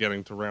step of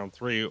getting to round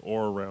 3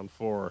 or round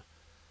 4.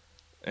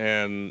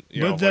 And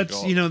that's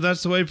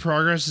that's the way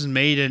progress is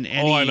made in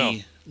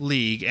any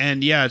league.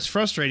 And yeah, it's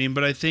frustrating,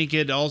 but I think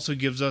it also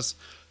gives us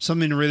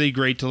something really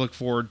great to look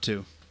forward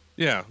to.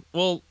 Yeah.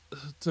 Well,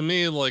 to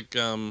me, like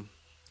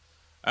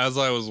as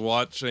I was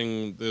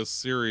watching this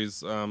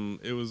series,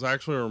 it was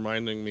actually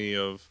reminding me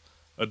of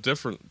a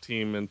different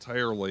team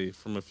entirely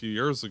from a few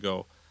years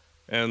ago.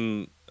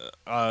 And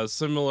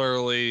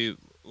similarly,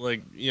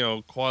 like,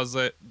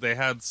 they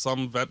had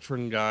some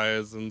veteran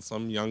guys and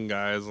some young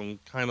guys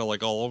and kind of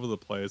like all over the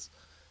place.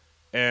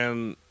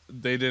 And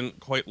they didn't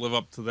quite live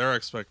up to their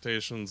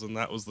expectations, and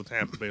that was the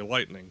Tampa Bay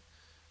Lightning.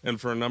 And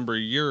for a number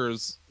of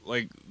years,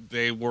 like,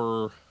 they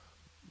were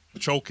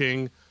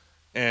choking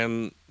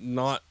and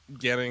not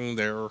getting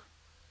there,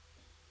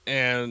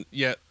 and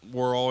yet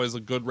were always a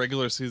good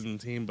regular season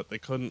team, but they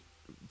couldn't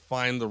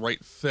find the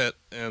right fit,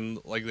 and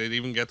like they'd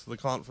even get to the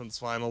conference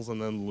finals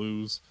and then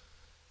lose,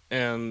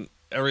 and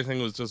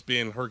everything was just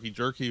being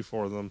herky-jerky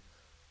for them.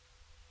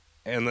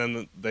 And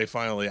then they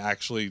finally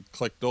actually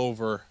clicked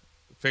over,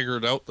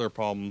 figured out their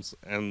problems,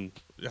 and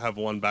have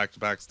won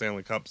back-to-back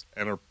Stanley Cups,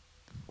 and are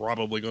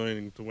probably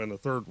going to win a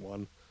third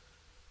one.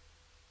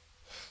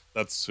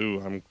 That's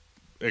who I'm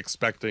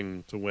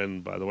expecting to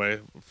win, by the way,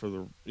 for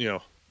the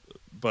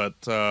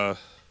but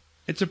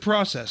it's a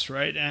process,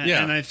 right?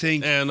 Yeah, and I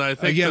think again, I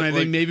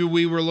think maybe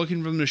we were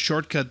looking for them to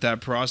shortcut that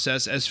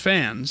process as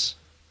fans.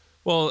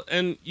 Well,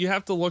 and you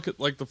have to look at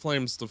like the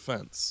Flames'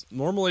 defense.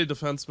 Normally,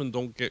 defensemen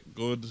don't get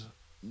good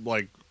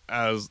like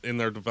as in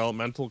their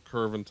developmental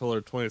curve until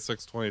they're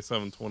 26,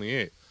 27,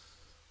 28.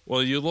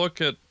 Well, you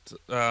look at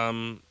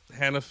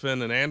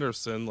Hannafin and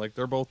Anderson, like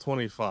they're both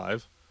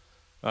 25.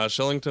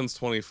 Shillington's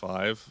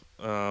 25.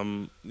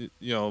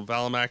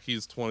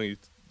 Valimaki's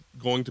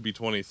going to be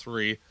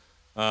 23.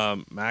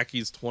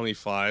 Mackey's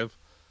 25.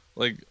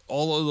 Like,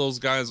 all of those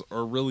guys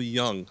are really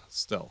young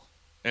still.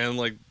 And,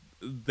 like,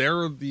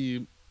 they're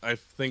the, I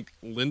think,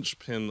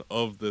 linchpin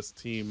of this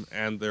team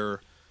and their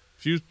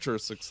future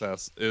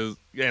success is,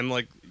 and,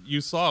 like,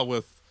 you saw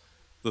with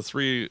the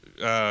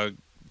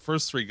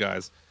first three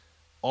guys,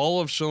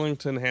 all of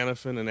Shillington,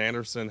 Hannafin, and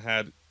Anderson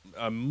had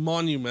a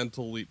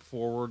monumental leap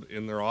forward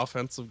in their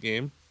offensive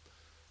game.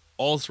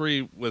 All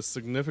three with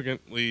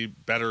significantly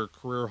better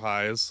career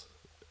highs,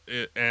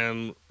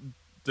 and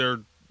their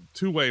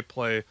two-way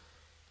play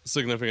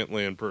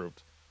significantly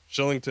improved.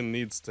 Shillington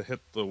needs to hit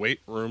the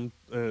weight room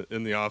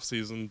in the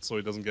offseason so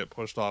he doesn't get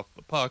pushed off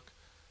the puck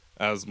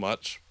as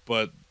much.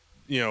 But,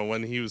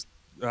 when he was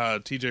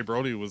TJ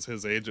Brody was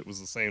his age, it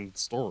was the same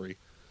story.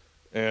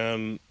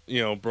 And,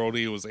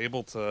 Brody was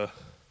able to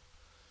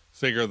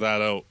figure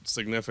that out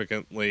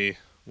significantly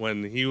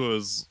when he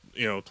was,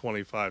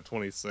 25,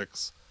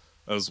 26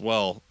 as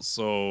well.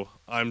 So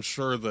I'm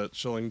sure that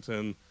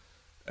Shillington,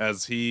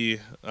 as he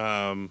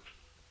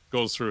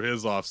goes through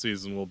his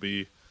offseason, will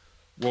be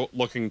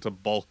looking to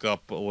bulk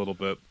up a little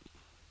bit.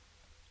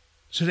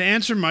 So to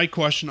answer my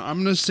question,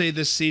 I'm going to say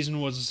this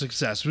season was a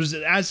success. Was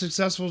it as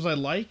successful as I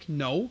like?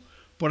 No.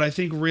 But I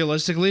think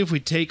realistically, if we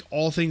take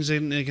all things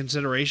into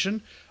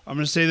consideration, I'm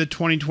going to say that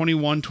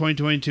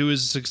 2021-2022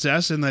 is a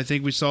success, and I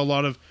think we saw a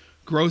lot of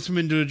growth from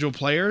individual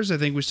players. I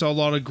think we saw a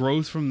lot of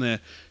growth from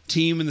the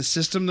team and the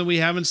system that we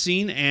haven't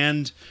seen,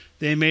 and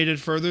they made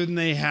it further than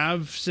they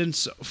have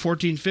since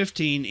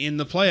 14-15 in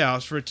the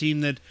playoffs for a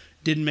team that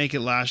didn't make it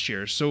last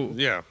year. So,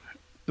 yeah,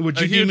 would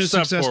you deem it a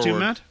success too,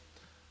 Matt?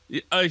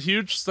 A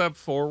huge step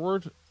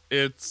forward.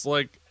 It's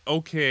like,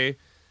 okay,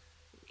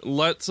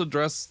 let's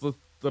address the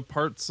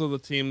parts of the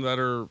team that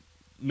are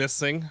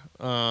missing,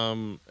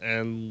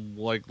 and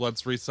like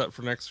let's reset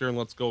for next year and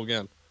let's go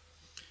again.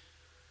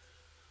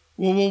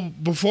 Well,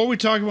 before we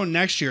talk about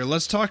next year,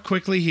 let's talk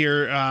quickly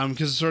here,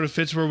 because it sort of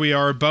fits where we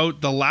are,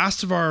 about the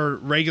last of our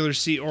regular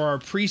season or our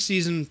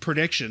preseason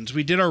predictions.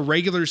 We did our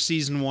regular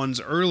season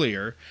ones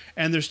earlier,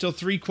 and there's still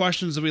 3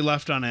 questions that we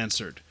left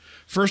unanswered.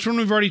 First one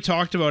we've already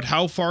talked about: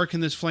 how far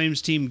can this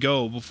Flames team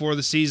go? Before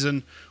the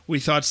season, we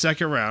thought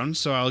second round,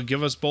 so I'll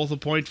give us both a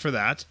point for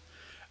that.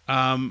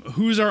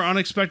 Who's our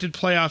unexpected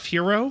playoff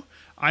hero?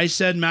 I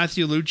said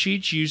Matthew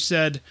Lucic. You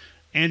said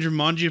Andrew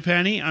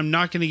Mangiapane. I'm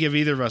not going to give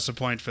either of us a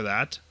point for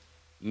that.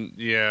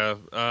 Yeah,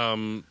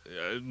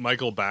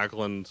 Michael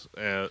Backlund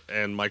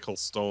and Michael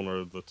Stone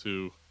are the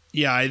two.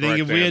 Yeah, I think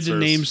if we had to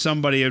name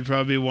somebody, it'd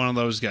probably be one of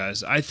those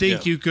guys. I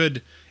think you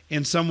could,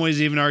 in some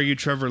ways, even argue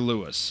Trevor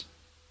Lewis.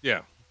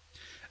 Yeah.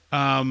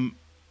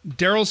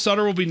 Daryl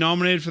Sutter will be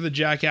nominated for the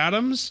Jack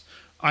Adams.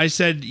 I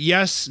said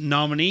yes,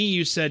 nominee.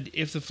 You said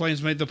if the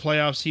Flames make the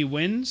playoffs, he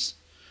wins.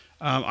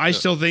 I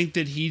still think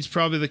that he's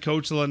probably the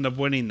coach that'll end up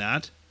winning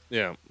that.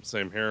 Yeah,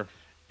 same here.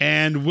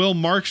 And will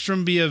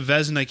Markstrom be a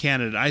Vezina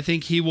candidate? I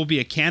think he will be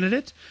a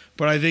candidate,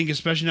 but I think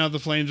especially now the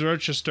Flames are out,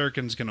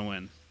 Shesterkin's going to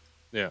win.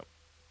 Yeah.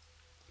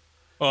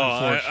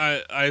 Well,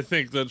 I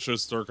think that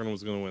Shesterkin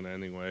was going to win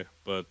anyway,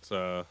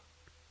 but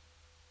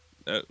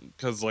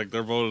because like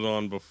they're voted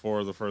on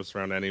before the first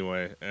round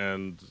anyway,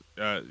 and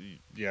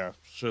yeah,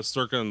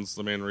 Shesterkin's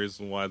the main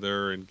reason why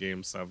they're in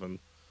Game 7.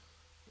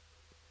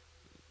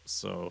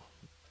 So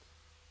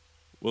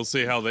we'll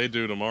see how they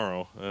do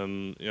tomorrow,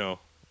 and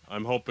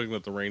I'm hoping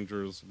that the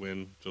Rangers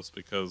win just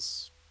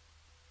because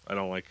I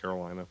don't like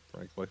Carolina,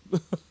 frankly.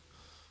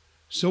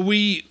 So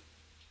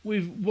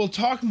we'll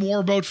talk more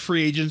about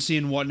free agency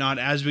and whatnot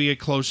as we get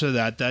closer to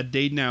that. That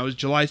date now is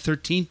July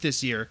 13th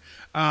this year.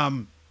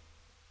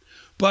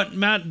 But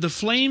Matt, the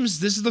Flames,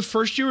 this is the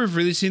first year we've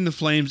really seen the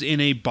Flames in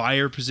a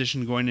buyer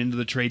position going into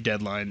the trade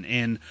deadline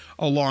in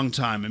a long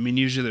time. I mean,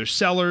 usually they're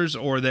sellers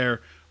or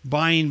they're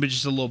buying, but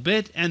just a little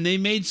bit, and they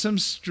made some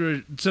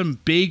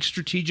big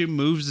strategic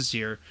moves this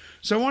year.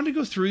 So I wanted to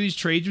go through these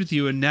trades with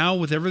you, and now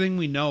with everything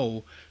we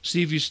know,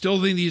 see if you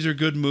still think these are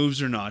good moves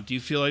or not. Do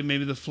you feel like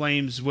maybe the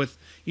Flames, with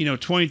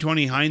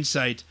 2020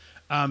 hindsight,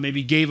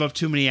 maybe gave up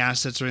too many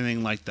assets or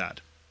anything like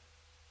that?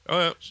 Oh,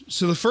 yeah.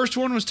 So the first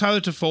one was Tyler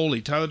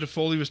Toffoli. Tyler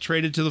Toffoli was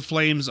traded to the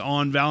Flames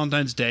on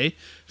Valentine's Day,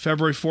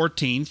 February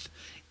 14th,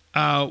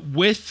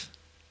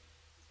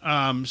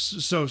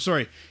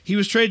 he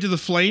was traded to the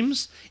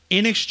Flames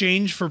in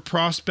exchange for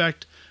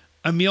prospect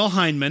Emil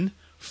Heineman,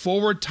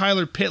 forward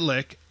Tyler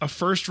Pitlick, a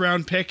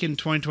first-round pick in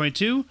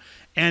 2022,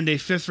 and a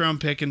fifth-round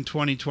pick in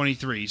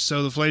 2023.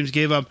 So the Flames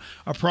gave up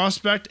a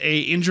prospect, a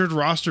injured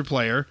roster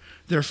player,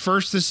 their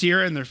first this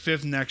year and their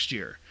fifth next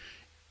year.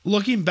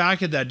 Looking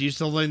back at that, do you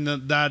still think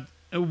that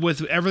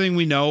with everything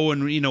we know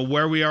and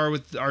where we are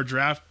with our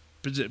draft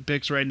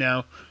picks right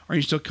now, are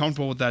you still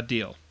comfortable with that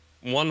deal?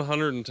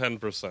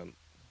 110%.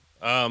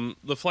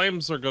 The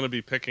Flames are going to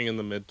be picking in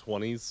the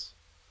mid-20s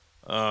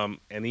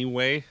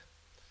anyway.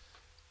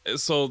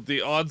 So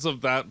the odds of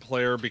that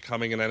player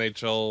becoming an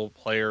NHL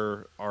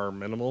player are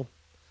minimal.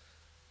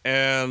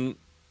 And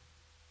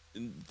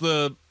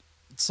the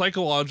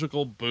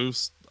psychological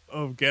boost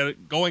of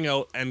going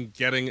out and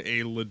getting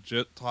a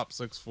legit top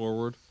 6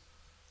 forward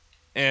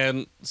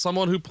and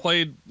someone who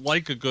played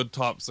like a good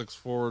top 6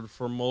 forward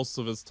for most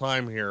of his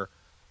time here,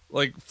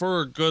 like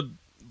for a good,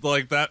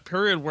 like that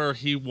period where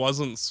he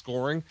wasn't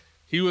scoring,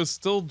 he was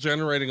still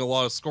generating a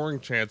lot of scoring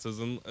chances.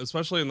 And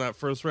especially in that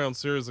first round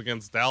series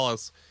against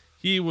Dallas,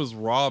 he was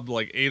robbed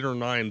like 8 or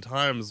 9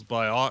 times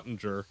by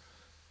Ottinger.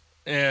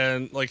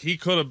 And like he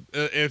could have,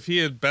 if he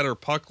had better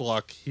puck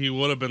luck, he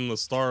would have been the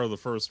star of the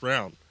first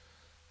round.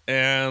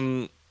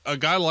 And a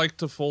guy like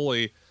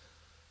Toffoli,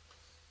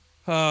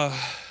 how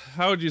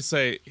would you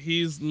say?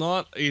 He's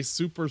not a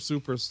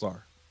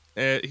superstar.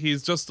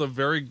 He's just a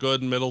very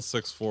good middle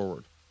 6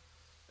 forward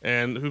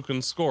and who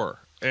can score.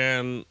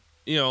 And,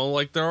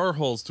 like there are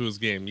holes to his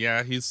game.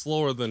 Yeah, he's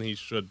slower than he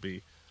should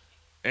be.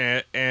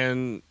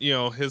 And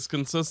his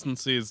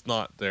consistency is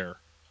not there.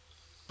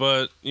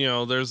 But,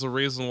 there's a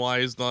reason why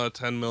he's not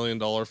a $10 million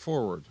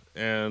forward.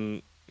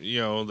 And,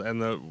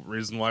 and the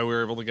reason why we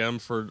were able to get him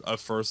for a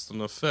first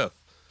and a fifth.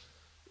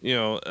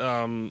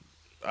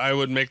 I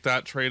would make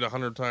that trade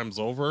 100 times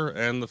over.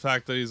 And the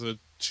fact that he's a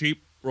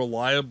cheap,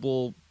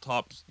 reliable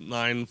top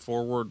 9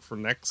 forward for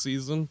next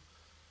season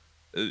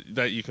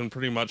that you can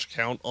pretty much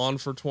count on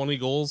for 20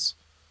 goals,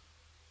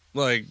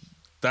 like,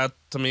 that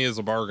to me is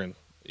a bargain,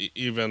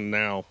 even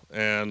now.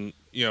 And,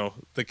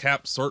 the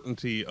cap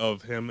certainty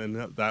of him in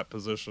that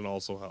position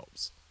also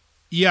helps.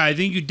 Yeah, I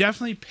think you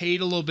definitely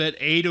paid a little bit,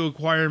 A, to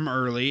acquire him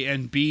early,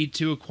 and B,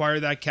 to acquire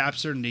that cap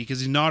certainty,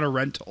 because he's not a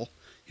rental.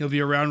 He'll be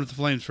around with the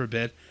Flames for a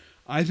bit.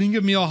 I think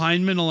Emil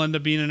Heineman will end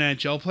up being an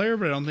NHL player,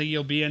 but I don't think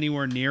he'll be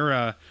anywhere near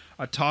a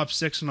top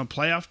 6 on a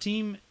playoff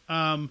team.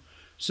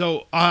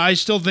 So I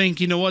still think,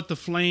 the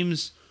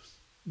Flames,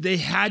 they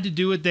had to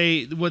do what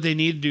they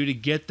needed to do to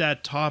get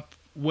that top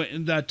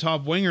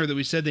winger that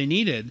we said they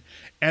needed.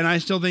 And I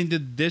still think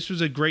that this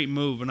was a great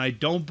move, and I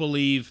don't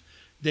believe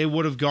they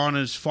would have gone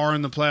as far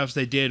in the playoffs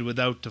they did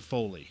without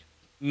Toffoli.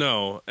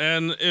 No,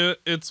 and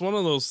it's one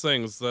of those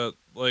things that,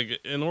 like,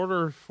 in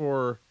order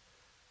for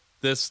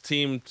this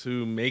team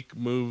to make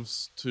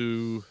moves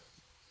to,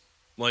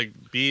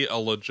 like, be a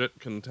legit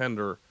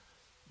contender,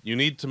 you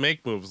need to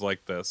make moves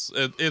like this.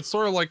 It's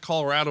sort of like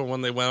Colorado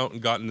when they went out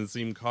and got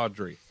Nazem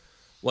Kadri.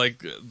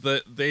 Like,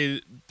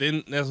 they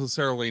didn't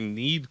necessarily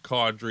need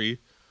Kadri,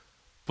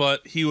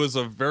 but he was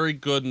a very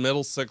good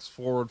middle 6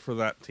 forward for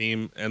that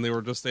team, and they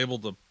were just able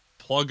to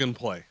plug and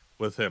play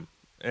with him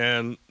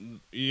and,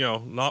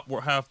 not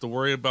have to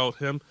worry about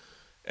him.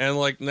 And,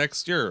 like,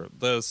 next year,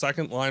 the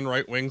second line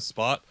right wing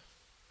spot,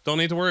 don't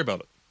need to worry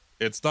about it.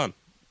 It's done.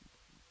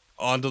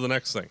 On to the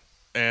next thing.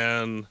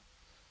 And,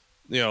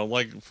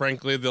 like,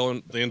 frankly,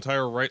 the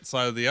entire right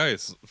side of the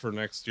ice for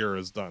next year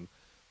is done.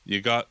 You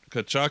got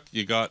Tkachuk,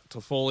 you got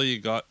Toffoli, you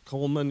got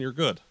Coleman, you're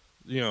good.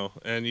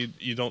 And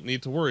you don't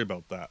need to worry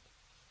about that.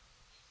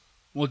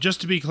 Well, just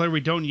to be clear, we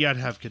don't yet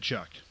have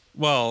Tkachuk.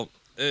 Well,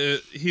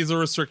 he's a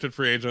restricted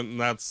free agent, and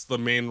that's the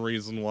main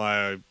reason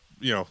why,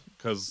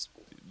 because,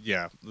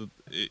 yeah,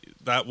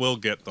 that will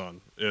get done.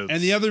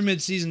 And the other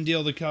midseason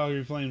deal the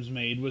Calgary Flames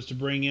made was to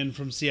bring in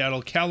from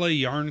Seattle Kalle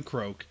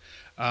Järnkrok.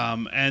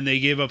 And they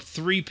gave up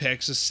 3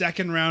 picks, a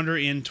second rounder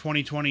in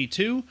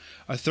 2022,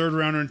 a third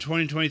rounder in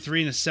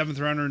 2023, and a seventh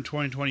rounder in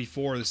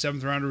 2024. The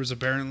seventh rounder was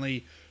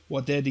apparently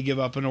what they had to give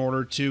up in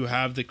order to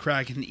have the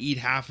Kraken eat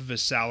half of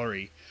his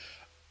salary.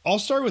 I'll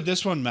start with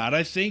this one, Matt.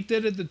 I think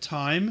that at the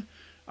time,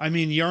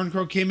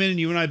 Yarncroke came in and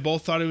you and I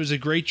both thought it was a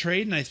great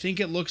trade, and I think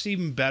it looks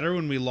even better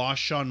when we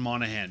lost Sean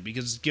Monahan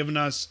because it's given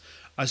us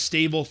a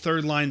stable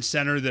third-line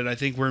center that I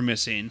think we're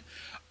missing.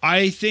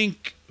 I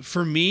think,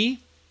 for me,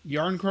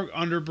 Yarncroke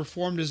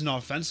underperformed as an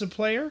offensive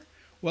player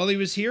while he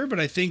was here, but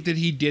I think that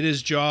he did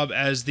his job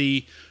as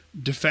the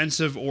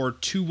defensive or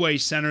two-way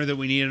center that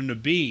we needed him to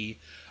be.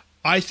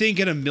 I think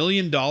at $1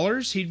 million,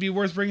 he'd be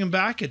worth bringing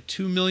back. At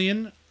 $2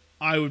 million,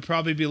 I would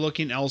probably be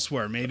looking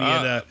elsewhere, maybe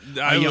at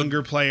a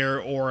younger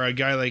player or a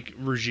guy like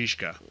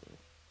Ruzicka.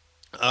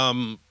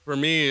 For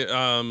me,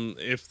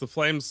 if the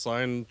Flames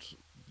signed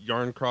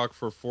Yarncroc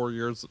for 4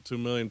 years at $2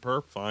 million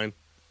per, fine,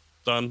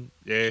 done,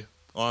 yay,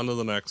 on to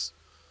the next.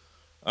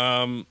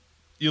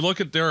 You look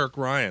at Derek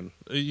Ryan.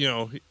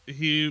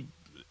 He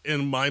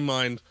in my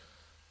mind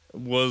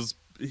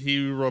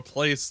he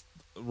replaced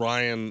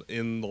Ryan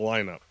in the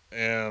lineup,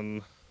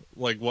 and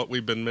like what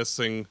we've been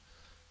missing,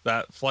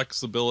 that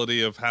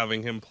flexibility of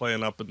having him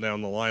playing up and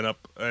down the lineup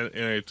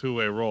in a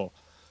two-way role.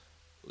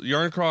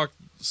 Yarncroc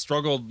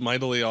struggled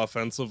mightily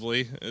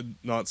offensively,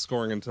 not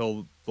scoring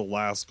until the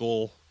last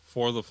goal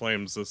for the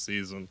Flames this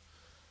season.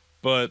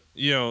 But,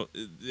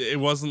 it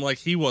wasn't like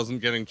he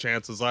wasn't getting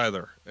chances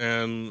either.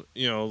 And,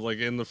 like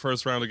in the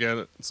first round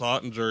against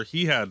Ottinger,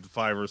 he had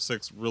 5 or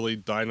 6 really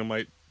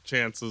dynamite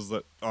chances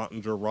that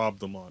Ottinger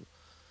robbed him on.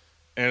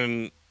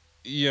 And,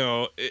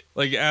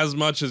 like as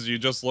much as you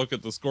just look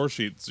at the score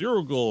sheet,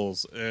 0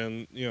 goals,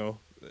 and,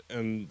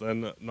 and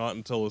then not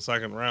until the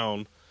second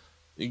round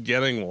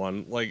getting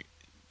one. Like,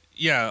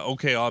 yeah,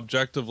 okay,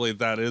 objectively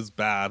that is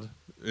bad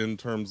in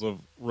terms of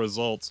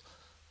results.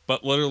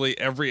 But literally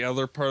every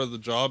other part of the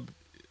job,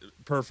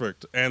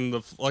 perfect. And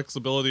the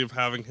flexibility of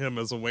having him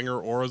as a winger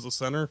or as a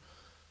center,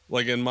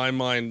 like in my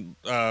mind,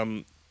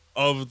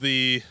 of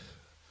the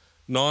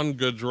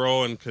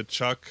non-Gaudreau and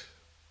Tkachuk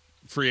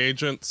free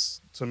agents,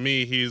 to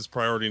me, he's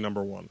priority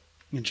number 1.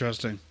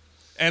 Interesting.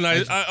 And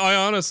I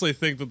honestly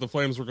think that the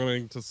Flames were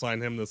going to sign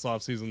him this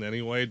offseason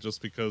anyway,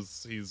 just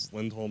because he's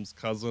Lindholm's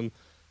cousin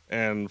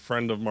and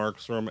friend of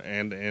Markstrom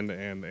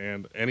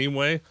and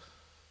anyway.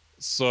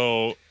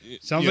 So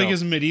sounds like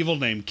his medieval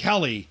name,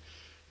 Kelly,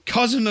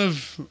 cousin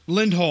of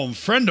Lindholm,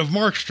 friend of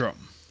Markstrom.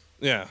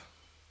 Yeah.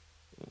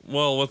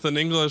 Well, with an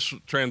English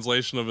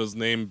translation of his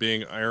name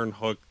being Iron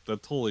Hook,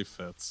 that totally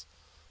fits.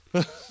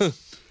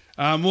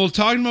 Well,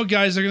 talking about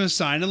guys they're going to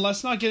sign, and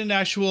let's not get into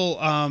actual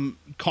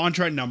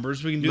contract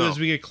numbers. We can do that as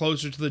we get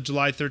closer to the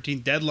July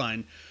 13th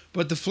deadline.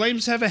 But the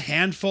Flames have a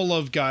handful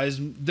of guys.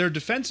 Their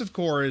defensive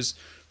core is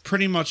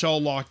pretty much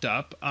all locked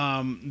up.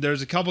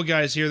 There's a couple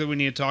guys here that we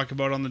need to talk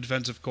about on the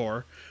defensive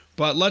core.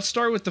 But let's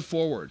start with the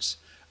forwards.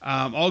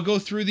 I'll go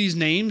through these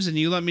names, and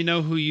you let me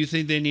know who you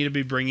think they need to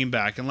be bringing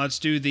back. And let's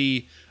do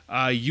the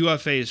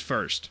UFAs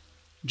first.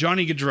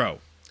 Johnny Gaudreau.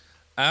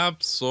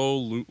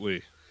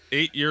 Absolutely.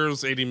 8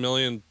 years, $80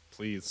 million,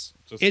 please.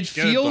 It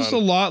feels a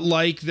lot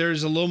like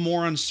there's a little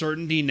more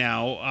uncertainty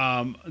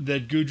now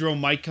that Gaudreau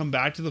might come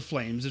back to the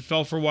Flames. It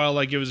felt for a while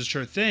like it was a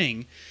sure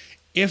thing.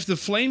 If the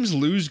Flames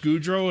lose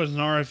Gaudreau as an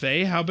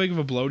RFA, how big of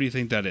a blow do you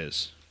think that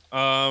is?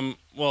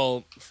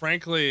 Well,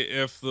 frankly,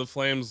 if the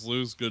Flames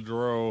lose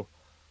Gaudreau,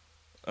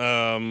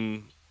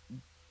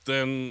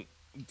 then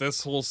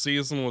this whole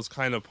season was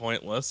kind of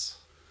pointless.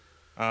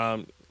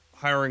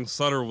 Hiring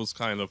Sutter was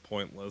kind of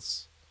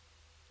pointless.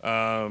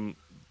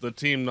 The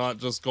team not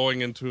just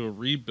going into a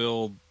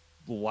rebuild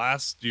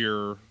last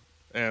year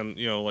and,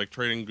 like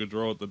trading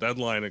Gaudreau at the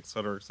deadline, et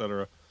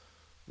cetera,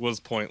 was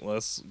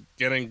pointless.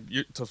 Getting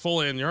to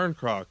Foley and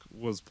Yarncroc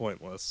was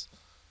pointless.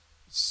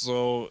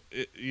 So,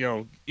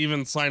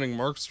 even signing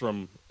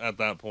Markstrom at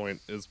that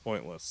point is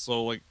pointless.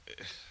 So, like,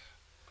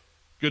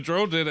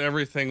 Gaudreau did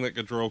everything that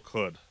Gaudreau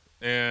could.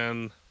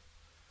 And,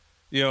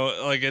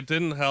 it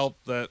didn't help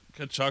that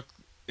Tkachuk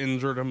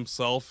injured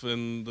himself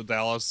in the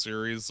Dallas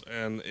series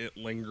and it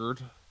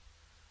lingered.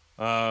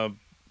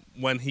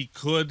 When he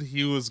could,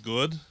 he was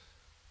good.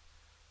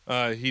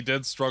 He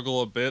did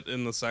struggle a bit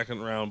in the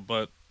second round,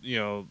 but,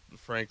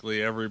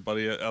 frankly,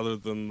 everybody other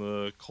than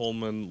the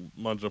Coleman,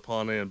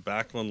 Mangiapane, and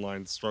Backlund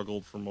line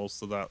struggled for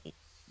most of that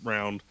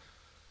round.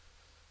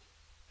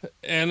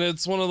 And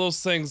it's one of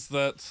those things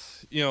that,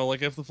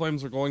 like if the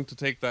Flames are going to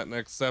take that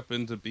next step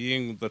into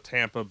being the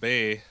Tampa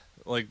Bay,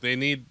 like they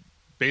need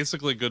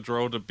basically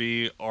Gaudreau to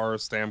be our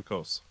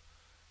Stamkos.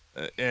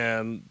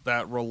 And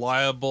that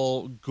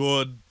reliable,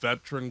 good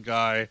veteran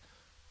guy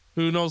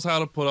who knows how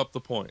to put up the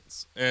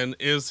points. And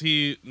is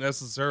he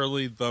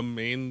necessarily the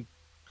main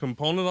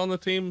component on the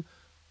team?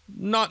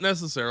 Not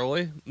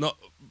necessarily. No,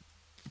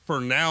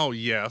 for now,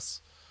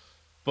 yes.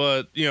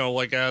 But,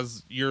 like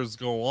as years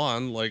go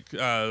on, like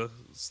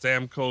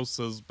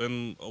Stamkos has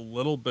been a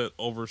little bit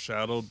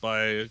overshadowed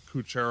by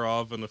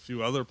Kucherov and a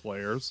few other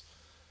players.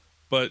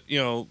 But,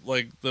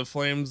 like the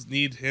Flames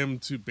need him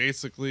to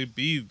basically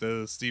be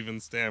the Steven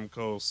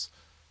Stamkos,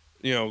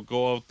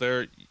 go out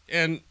there.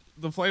 And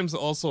the Flames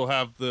also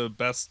have the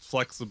best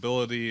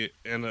flexibility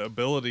and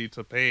ability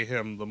to pay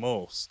him the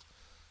most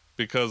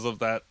because of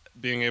that,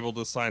 being able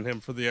to sign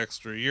him for the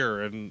extra year.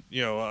 And,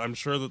 I'm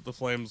sure that the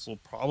Flames will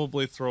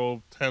probably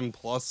throw 10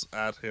 plus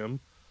at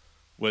him,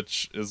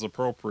 which is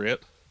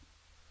appropriate.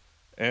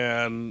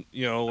 And,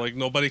 like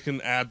nobody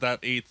can add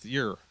that 8th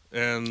year.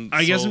 And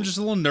I guess I'm just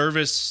a little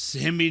nervous,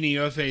 him being a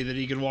UFA, that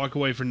he could walk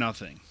away for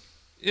nothing.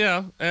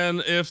 Yeah, and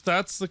if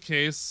that's the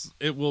case,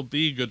 it will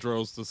be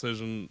Gaudreau's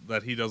decision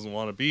that he doesn't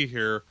want to be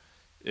here,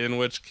 in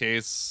which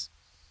case,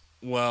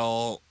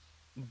 well,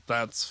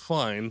 that's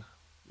fine.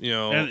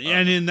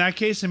 And in that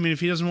case, I mean,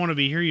 if he doesn't want to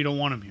be here, you don't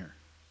want him here.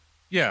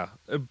 Yeah,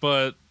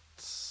 but,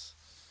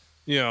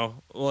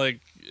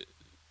 like...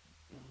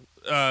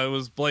 it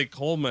was Blake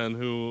Coleman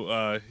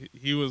who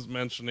he was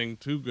mentioning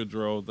to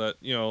Gaudreau that,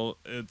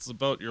 it's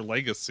about your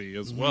legacy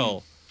as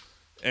well.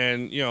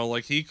 And,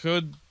 like he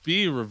could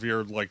be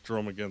revered like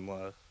Jarome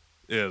Iginla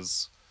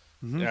is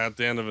at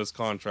the end of his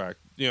contract.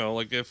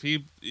 Like if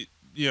he,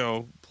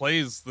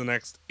 plays the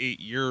next 8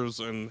 years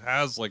and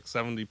has like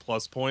 70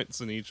 plus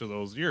points in each of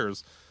those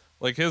years,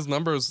 like his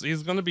numbers,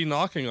 he's going to be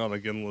knocking on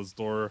Iginla's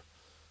door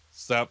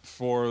step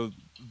for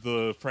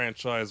the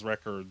franchise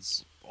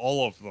records,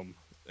 all of them.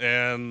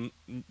 And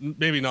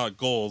maybe not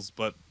goals,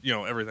 but,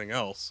 everything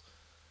else.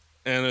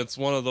 And it's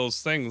one of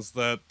those things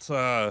that,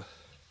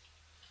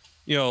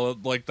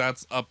 like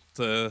that's up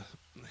to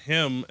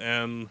him.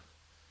 And,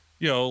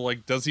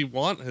 like, does he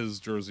want his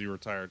jersey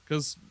retired?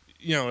 Because,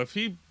 if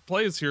he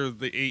plays here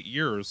the 8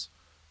 years,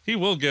 he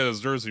will get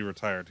his jersey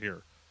retired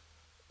here.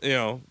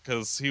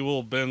 Because he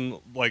will have been,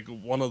 like,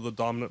 one of the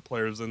dominant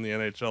players in the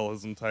NHL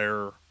his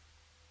entire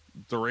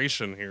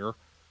duration here.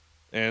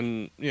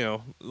 And,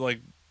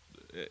 like...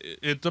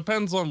 it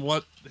depends on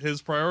what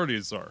his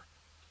priorities are.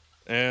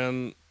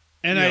 And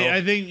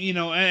I think,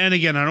 and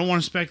again, I don't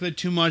want to speculate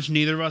too much.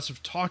 Neither of us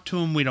have talked to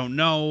him. We don't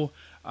know.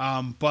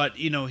 But,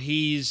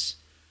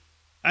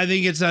 I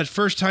think it's that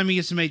first time he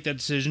gets to make that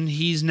decision.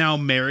 He's now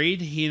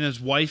married. He and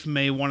his wife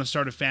may want to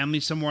start a family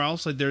somewhere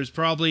else. Like there's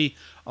probably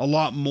a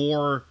lot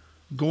more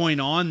going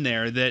on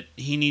there that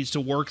he needs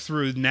to work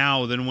through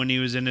now than when he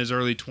was in his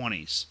early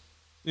 20s.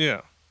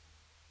 Yeah.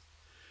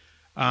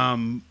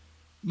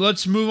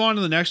 Let's move on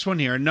to the next one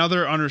here.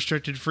 Another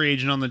unrestricted free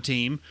agent on the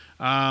team,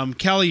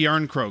 Kelly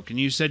Yarncroke. And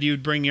you said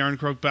you'd bring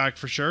Yarncroke back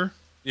for sure?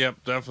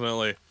 Yep,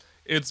 definitely.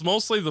 It's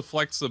mostly the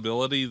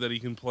flexibility that he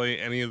can play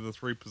any of the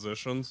 3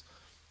 positions.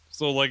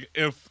 So, like,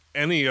 if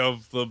any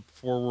of the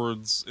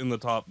forwards in the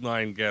top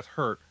 9 get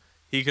hurt,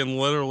 he can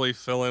literally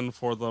fill in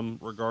for them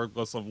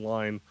regardless of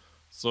line.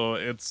 So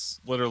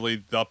it's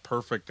literally the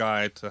perfect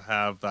guy to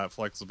have that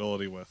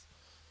flexibility with.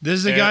 This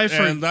is a guy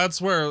for... And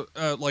that's where,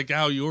 like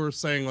how you were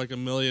saying, like $1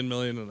 million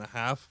and a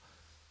half.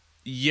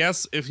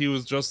 Yes, if he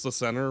was just the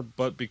center,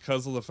 but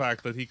because of the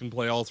fact that he can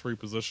play all 3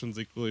 positions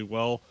equally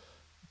well,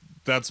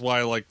 that's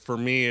why, like, for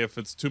me, if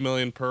it's $2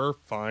 million per,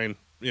 fine.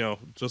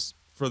 Just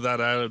for that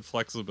added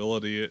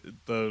flexibility,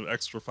 the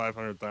extra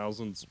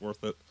 $500,000 is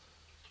worth it.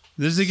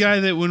 This is a guy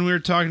that when we were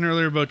talking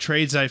earlier about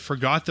trades, I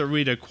forgot that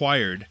we'd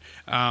acquired,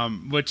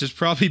 which is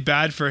probably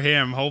bad for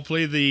him.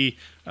 Hopefully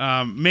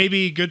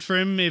maybe good for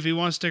him if he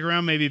wants to stick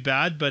around, maybe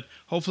bad, but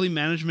hopefully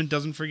management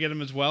doesn't forget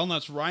him as well, and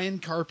that's Ryan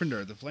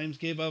Carpenter. The Flames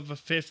gave up a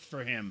 5th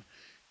for him.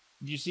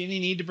 Do you see any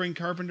need to bring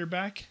Carpenter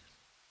back?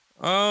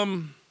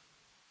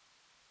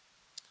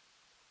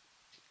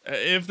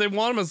 If they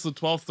want him as the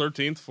 12th,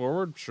 13th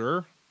forward,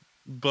 sure.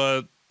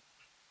 But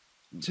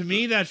to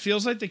me, that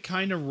feels like the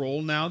kind of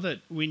role now that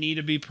we need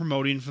to be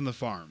promoting from the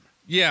farm.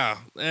 Yeah,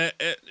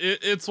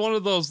 it's one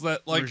of those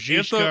that, like, or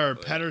Zizka or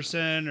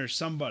Pedersen or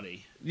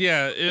somebody.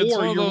 Yeah, it's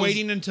or you're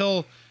waiting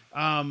until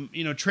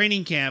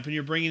training camp and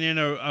you're bringing in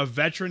a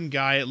veteran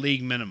guy at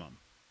league minimum.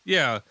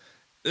 Yeah,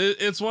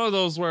 it's one of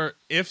those where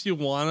if you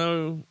want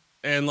to,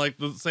 and like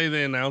say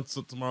they announce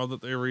it tomorrow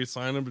that they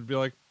re-sign him, it'd be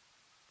like,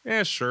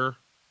 yeah, sure.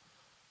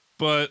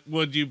 But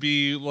would you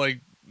be like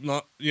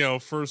not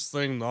first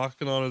thing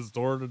knocking on his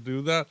door to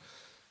do that?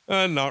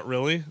 Not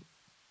really.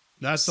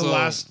 That's the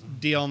last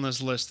deal on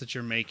this list that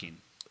you're making.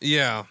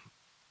 Yeah,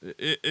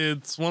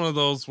 it's one of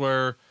those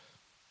where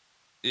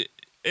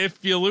if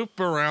you loop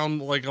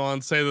around like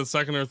on say the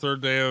 2nd or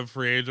 3rd day of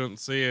free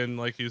agency and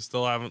like you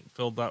still haven't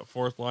filled that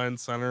 4th line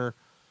center,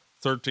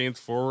 13th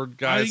forward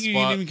guy I think you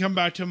spot, can even come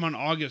back to him on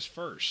August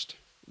 1st.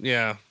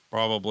 Yeah,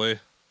 probably.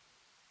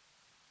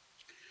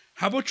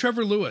 How about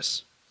Trevor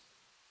Lewis?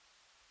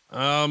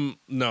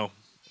 No,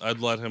 I'd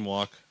let him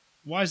walk.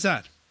 Why is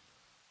that?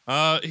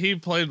 He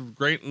played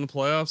great in the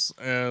playoffs,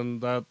 and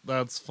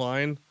that's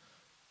fine.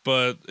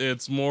 But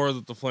it's more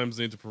that the Flames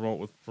need to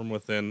promote from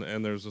within,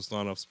 and there's just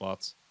not enough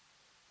spots.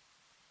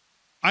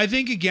 I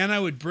think, again,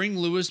 I would bring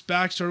Lewis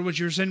back, sort of what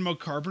you were saying about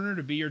Carpenter,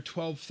 to be your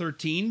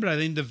 12-13, but I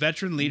think the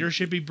veteran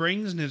leadership he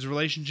brings and his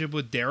relationship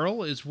with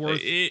Darryl is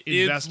worth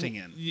investing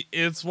in.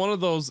 It's one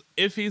of those,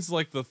 if he's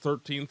like the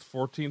 13th,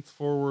 14th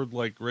forward,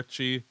 like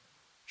Richie,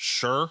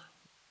 sure.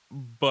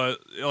 But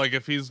like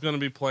if he's going to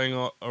be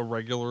playing a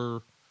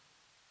regular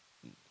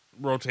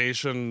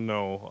rotation,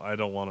 no, I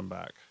don't want him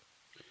back.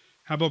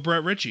 How about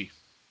Brett Ritchie?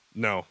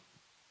 No.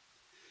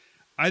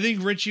 I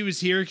think Ritchie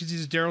was here because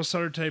he's a Daryl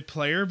Sutter type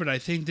player, but I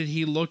think that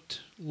he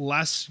looked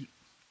less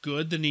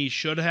good than he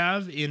should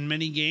have in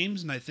many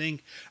games. And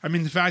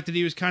the fact that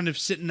he was kind of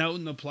sitting out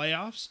in the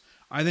playoffs,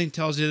 I think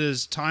tells you that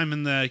his time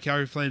in the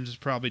Calgary Flames is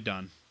probably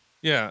done.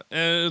 Yeah,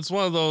 and it's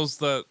one of those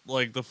that,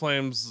 like, the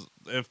Flames,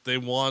 if they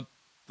want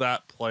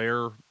that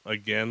player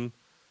again,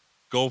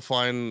 go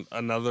find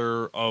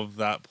another of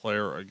that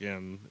player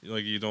again.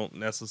 Like, you don't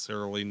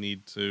necessarily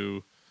need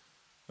to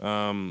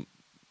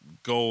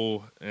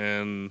go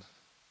and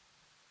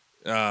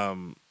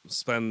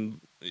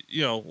spend,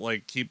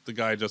 like, keep the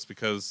guy just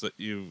because that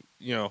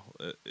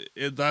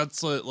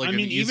that's like an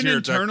even easier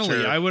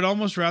internally, I would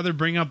almost rather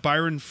bring up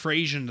Byron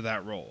Frazier into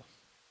that role.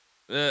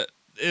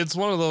 It's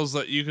one of those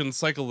that you can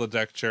cycle the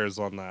deck chairs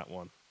on that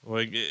one,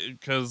 like,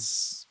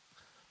 because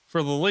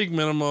for the league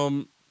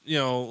minimum,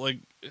 like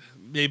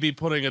maybe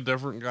putting a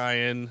different guy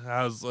in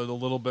has a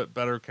little bit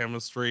better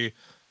chemistry,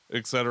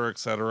 et cetera, et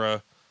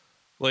cetera.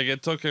 Like,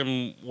 it took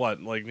him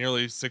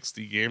nearly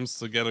 60 games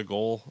to get a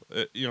goal.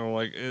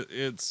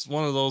 It's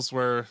one of those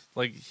where,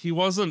 like, he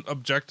wasn't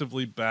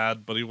objectively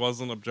bad, but he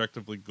wasn't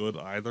objectively good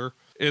either.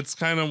 It's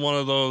kind of one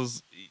of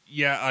those,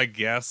 yeah, I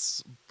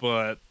guess,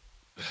 but.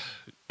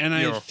 And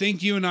I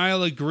think you and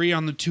I'll agree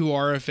on the two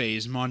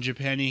RFAs,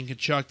 Mangiapane and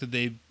Tkachuk,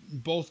 that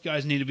both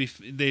guys need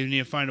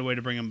to find a way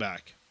to bring them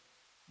back.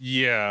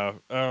 Yeah.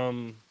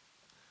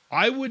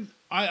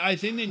 I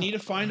think they need to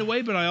find a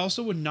way, but I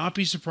also would not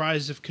be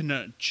surprised if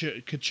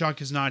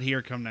Tkachuk is not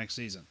here come next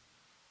season.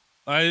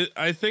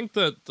 I think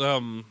that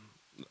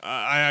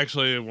I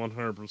actually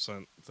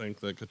 100% think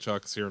that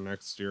Tkachuk's here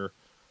next year,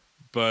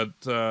 but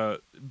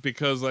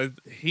because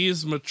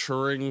he's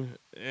maturing,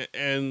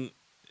 and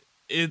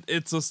I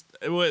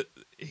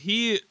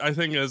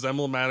think is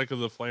emblematic of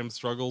the Flame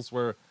struggles,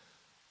 where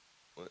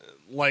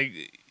like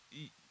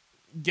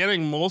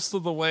getting most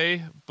of the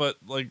way, but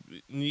like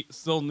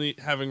still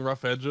having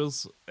rough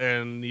edges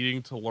and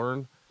needing to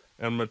learn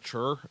and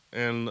mature.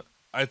 And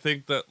I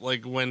think that,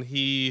 like, when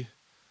he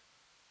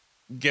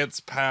gets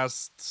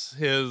past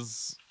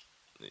his,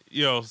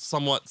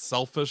 somewhat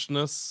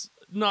selfishness,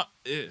 not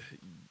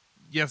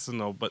yes and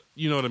no, but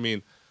you know what I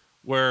mean,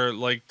 where,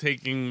 like,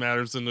 taking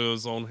matters into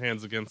his own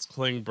hands against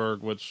Klingberg,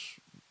 which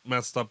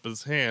messed up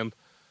his hand,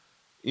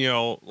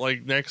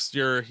 like, next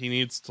year he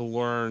needs to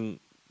learn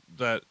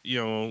that,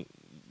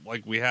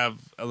 like, we have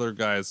other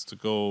guys to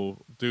go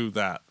do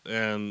that.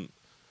 And,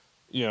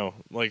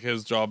 like,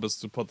 his job is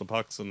to put the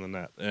pucks in the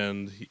net.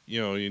 And,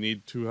 you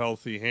need two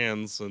healthy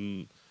hands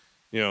and,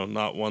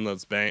 not one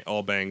that's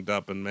all banged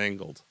up and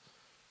mangled.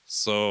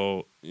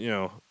 So,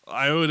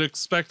 I would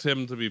expect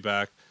him to be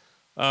back.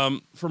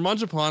 For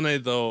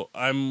Mangiapane, though,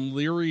 I'm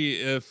leery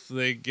if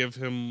they give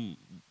him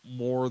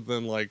more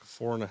than like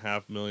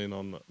 $4.5 million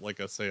on, like,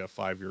 a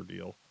 5-year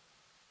deal.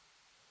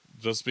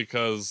 Just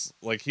because,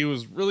 like, he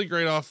was really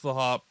great off the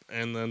hop,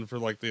 and then for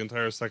like the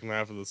entire second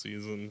half of the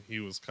season, he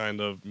was kind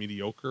of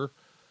mediocre.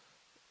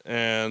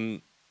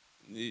 And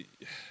he's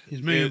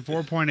making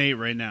 4.8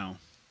 right now.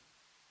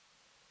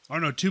 Oh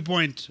no,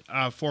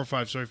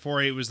 2.45. Sorry,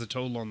 4.8 was the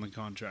total on the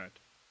contract.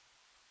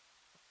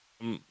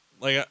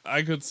 Like,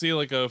 I could see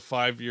like a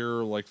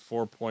 5-year, like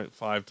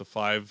 4.5 to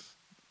 5,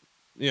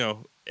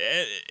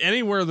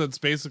 anywhere that's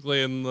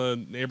basically in the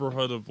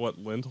neighborhood of what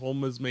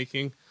Lindholm is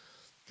making.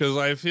 Because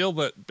I feel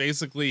that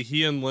basically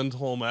he and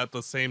Lindholm at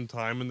the same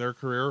time in their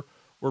career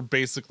were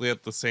basically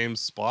at the same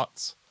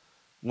spots.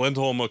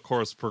 Lindholm, of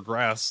course,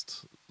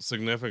 progressed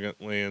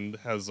significantly and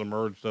has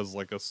emerged as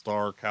like a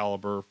star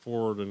caliber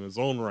forward in his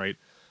own right.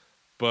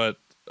 But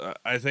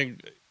I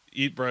think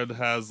Eatbread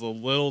has a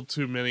little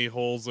too many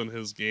holes in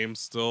his game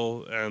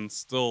still, and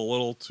still a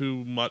little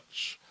too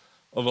much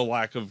of a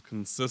lack of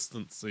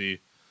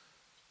consistency,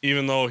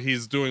 even though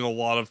he's doing a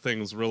lot of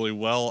things really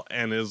well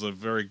and is a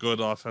very good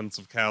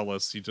offensive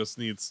catalyst. He just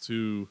needs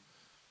to,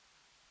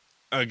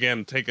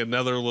 again, take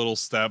another little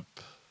step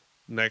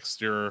next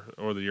year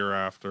or the year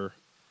after.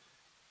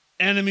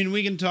 And I mean,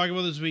 we can talk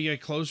about this as we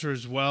get closer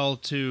as well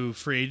to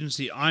free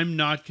agency. I'm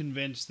not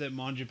convinced that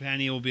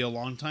Mangiapane will be a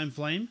longtime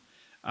Flame.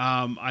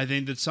 I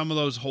think that some of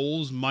those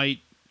holes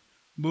might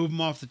move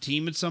him off the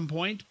team at some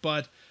point,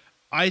 but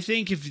I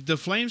think if the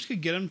Flames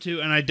could get him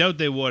to, and I doubt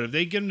they would, if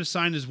they get him to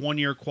sign his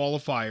 1-year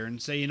qualifier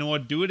and say, you know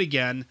what, do it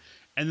again,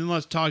 and then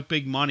let's talk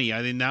big money,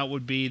 I think that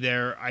would be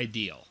their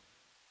ideal.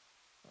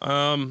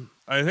 I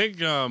think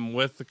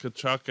with the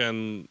Tkachuk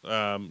and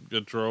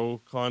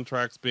Gaudreau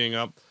contracts being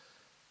up,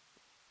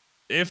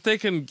 if they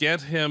can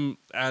get him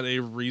at a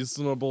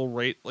reasonable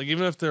rate, like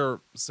even if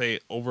they're, say,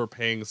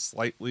 overpaying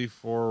slightly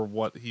for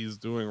what he's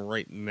doing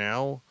right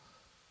now,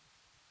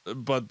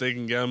 but they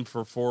can get him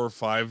for 4 or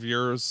 5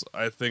 years,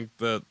 I think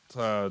that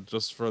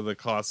just for the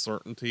cost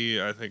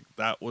certainty, I think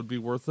that would be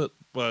worth it.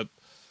 But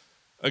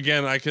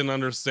again, I can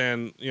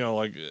understand,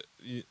 like,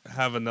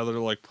 have another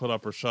like put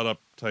up or shut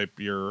up type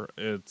year.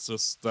 It's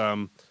just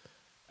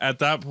at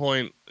that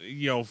point,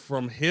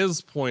 from his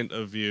point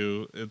of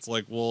view, it's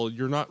like, well,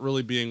 you're not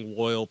really being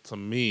loyal to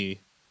me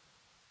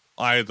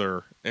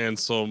either. And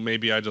so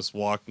maybe I just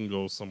walk and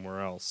go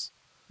somewhere else.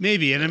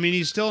 Maybe. And I mean,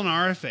 he's still an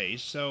RFA.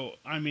 So,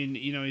 I mean,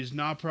 he's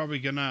not probably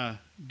gonna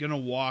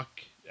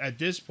walk at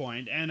this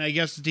point. And I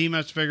guess the team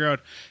has to figure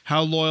out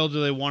how loyal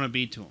do they want to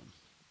be to him.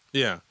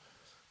 Yeah.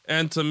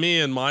 And to me,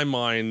 in my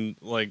mind,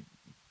 like,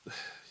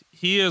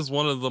 he is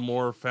one of the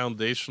more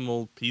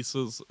foundational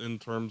pieces in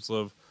terms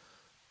of,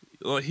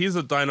 he's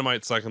a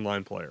dynamite second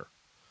line player.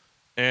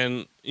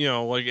 And,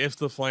 like, if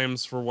the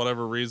Flames, for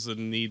whatever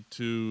reason, need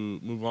to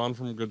move on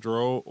from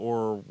Gaudreau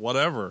or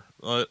whatever,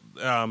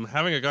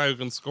 having a guy who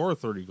can score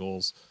 30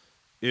 goals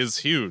is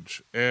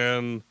huge.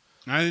 And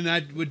I think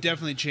that would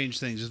definitely change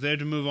things. If they had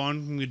to move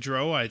on from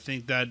Gaudreau, I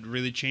think that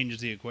really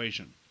changes the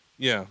equation.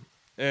 Yeah.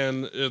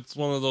 And it's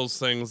one of those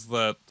things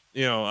that,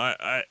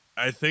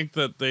 I think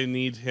that they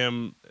need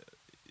him,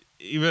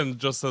 even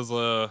just as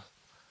a,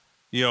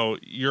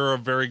 you're a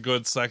very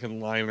good second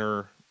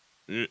liner,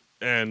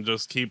 and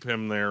just keep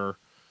him there.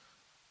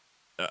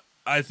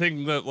 I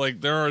think that,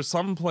 like, there are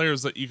some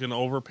players that you can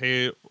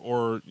overpay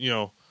or,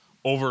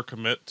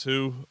 overcommit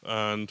to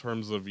in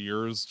terms of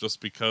years, just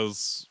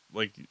because,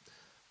 like,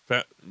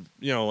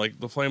 like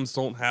the Flames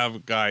don't have a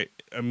guy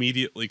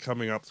immediately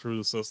coming up through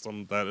the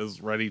system that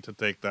is ready to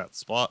take that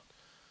spot.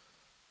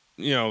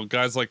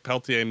 Guys like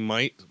Peltier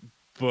might,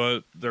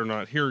 but they're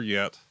not here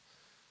yet.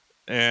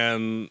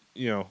 And,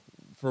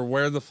 for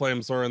where the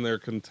Flames are in their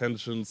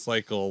contention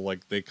cycle,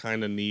 like, they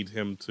kind of need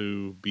him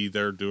to be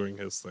there doing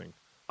his thing.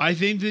 I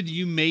think that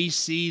you may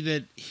see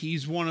that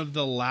he's one of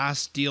the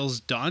last deals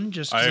done,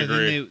 just because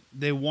I think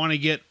they want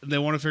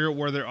to figure out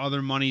where their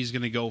other money is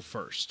going to go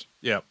first.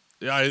 Yeah,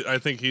 I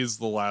think he's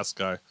the last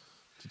guy,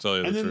 to tell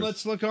you the truth. And then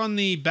let's look on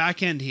the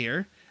back end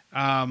here.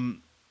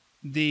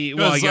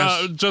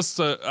 Just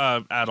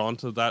to add on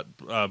to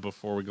that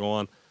before we go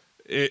on,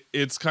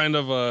 it's kind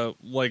of a,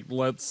 like,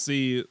 let's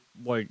see,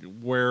 like,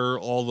 where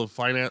all the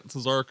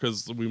finances are,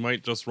 because we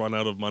might just run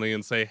out of money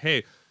and say,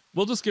 hey,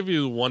 we'll just give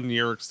you a 1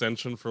 year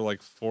extension for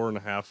like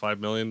 $4.5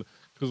 million,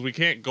 because we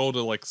can't go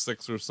to like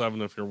 6 or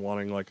 7 if you're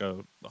wanting like a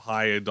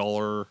high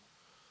dollar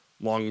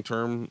long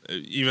term,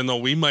 even though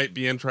we might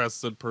be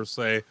interested per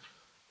se,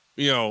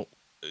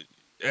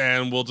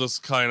 and we'll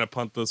just kind of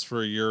punt this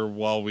for a year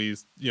while we,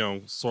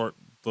 sort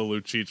the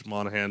Lucic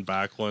Monahan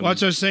Backlund. Well,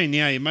 that's what I was saying.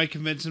 Yeah, you might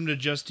convince him to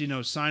just,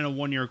 sign a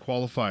 1 year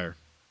qualifier.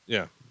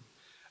 Yeah.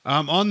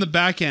 On the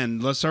back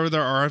end, let's start with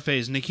our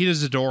RFAs. Nikita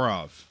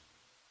Zadorov.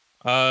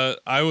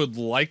 I would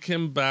like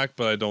him back,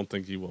 but I don't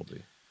think he will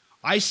be.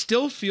 I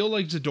still feel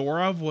like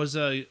Zadorov was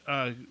a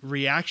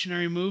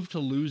reactionary move to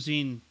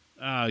losing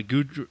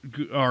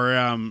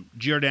Giordano.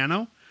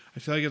 I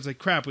feel like it's like,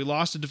 crap, we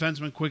lost a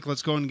defenseman, quick,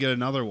 let's go and get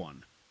another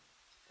one.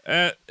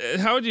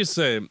 How would you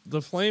say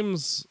the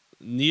Flames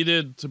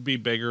needed to be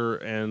bigger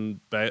and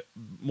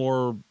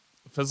more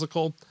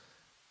physical?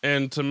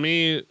 And to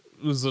me,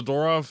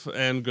 Zadorov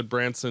and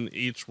Goodbranson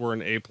each were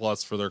an A+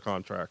 for their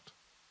contract.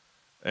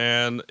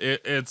 And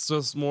it's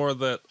just more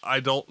that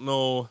I don't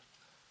know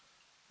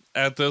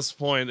at this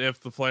point if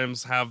the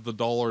Flames have the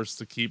dollars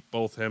to keep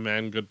both him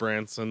and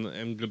Goodbranson,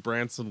 and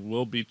Goodbranson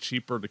will be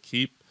cheaper to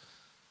keep.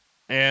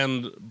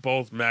 And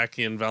both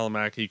Mackey and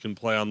Valimaki can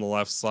play on the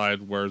left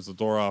side, where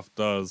Zadorov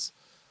does.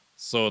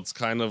 So it's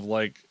kind of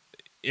like,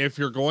 if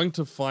you're going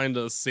to find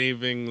a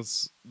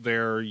savings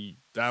there,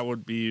 that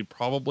would be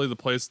probably the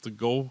place to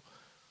go,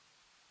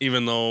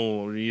 even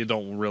though you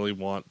don't really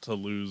want to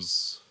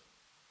lose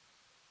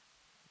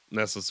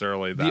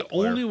necessarily that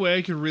player. Only way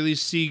I could really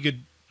see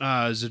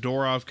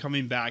Zadorov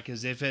coming back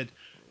is if it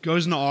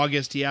goes into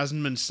August, he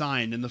hasn't been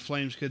signed, and the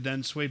Flames could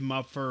then sweep him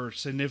up for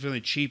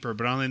significantly cheaper,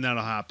 but I don't think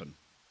that'll happen.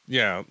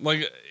 Yeah,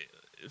 like,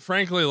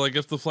 frankly, like,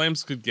 if the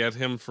Flames could get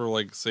him for,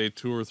 like, say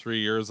 2 or 3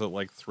 years at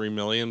like $3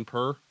 million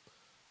per,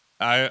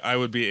 I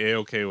would be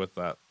A-okay with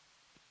that.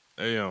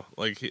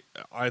 Like,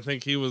 I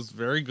think he was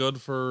very good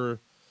for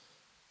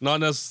not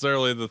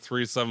necessarily the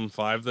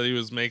 375 that he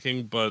was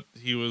making, but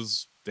he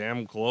was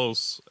damn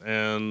close.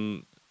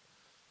 And,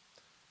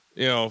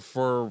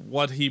 for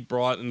what he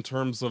brought in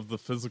terms of the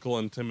physical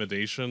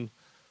intimidation,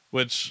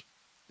 which,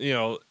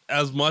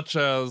 as much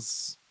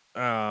as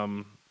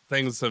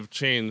things have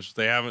changed,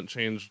 they haven't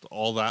changed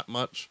all that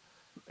much.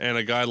 And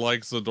a guy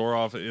like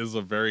Zadorov is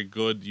a very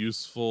good,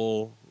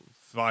 useful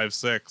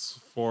 5'6"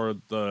 for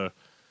the,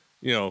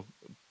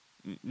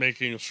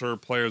 making sure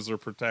players are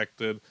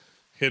protected,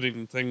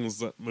 hitting things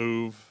that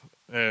move,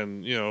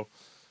 and,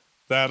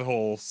 that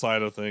whole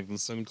side of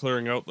things, and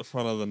clearing out the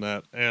front of the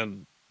net,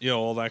 and,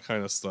 all that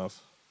kind of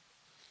stuff.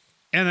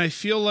 And I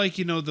feel like,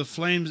 the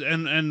Flames,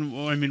 and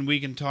I mean, we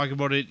can talk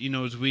about it,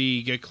 as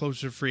we get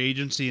closer to free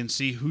agency and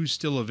see who's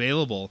still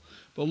available.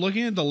 But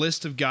looking at the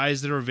list of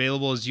guys that are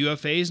available as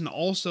UFAs, and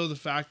also the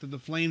fact that the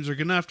Flames are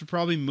going to have to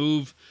probably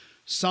move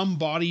some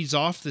bodies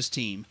off this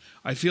team,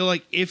 I feel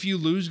like if you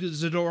lose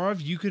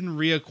Zadorov, you can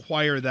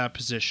reacquire that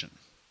position.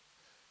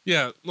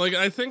 Yeah, like,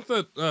 I think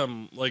that,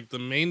 like, the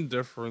main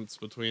difference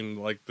between,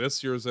 like,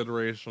 this year's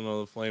iteration of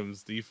the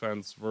Flames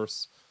defense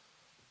versus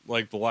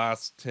like the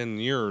last 10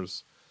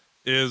 years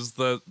is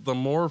that the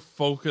more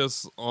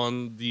focus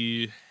on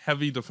the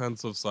heavy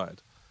defensive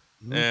side.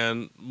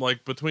 And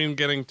like between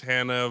getting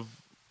Tanev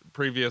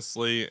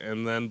previously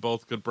and then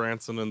both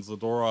Goodbranson and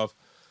Zadorov,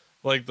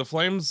 like the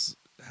Flames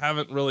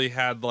haven't really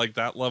had like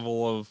that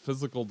level of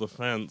physical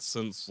defense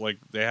since like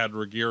they had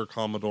Regier,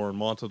 Commodore, and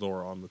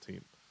Montador on the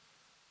team.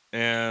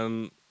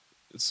 And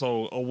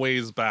so a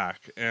ways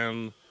back,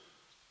 and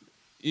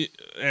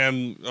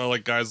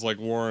like guys like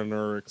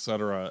Warrener,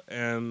 etc.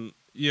 And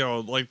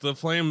like the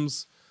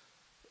Flames,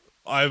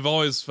 I've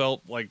always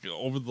felt like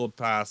over the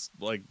past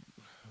like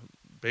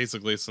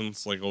basically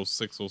since like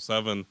 06,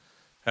 07,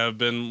 have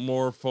been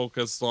more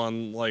focused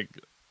on like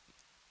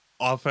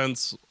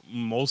offense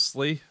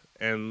mostly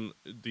and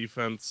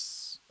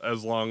defense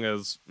as long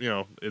as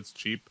it's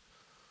cheap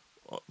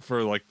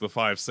for like the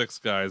 5-6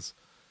 guys,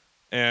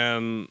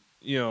 and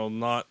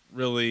not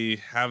really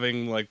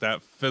having like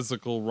that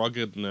physical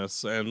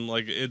ruggedness. And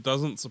like it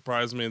doesn't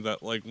surprise me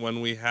that like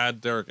when we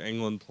had Derek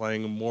Engelland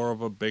playing more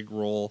of a big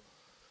role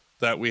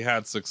that we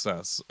had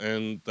success,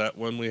 and that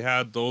when we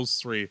had those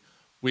three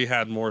we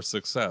had more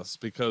success,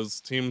 because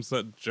teams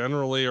that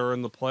generally are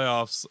in the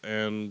playoffs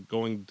and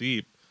going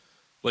deep,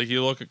 like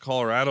you look at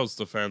Colorado's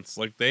defense,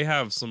 like they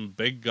have some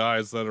big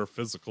guys that are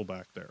physical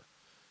back there.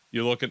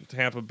 You look at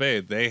Tampa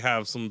Bay, they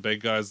have some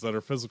big guys that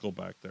are physical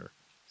back there.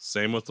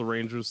 Same with the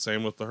Rangers,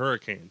 same with the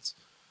Hurricanes.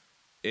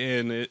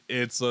 And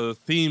it's a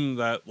theme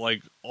that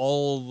like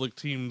all the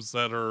teams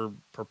that are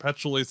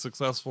perpetually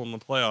successful in the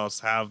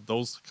playoffs have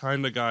those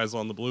kind of guys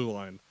on the blue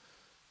line.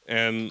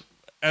 And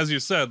as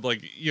you said,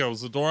 like,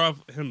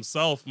 Zadorov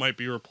himself might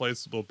be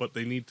replaceable, but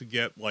they need to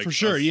get like for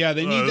sure.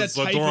 They need that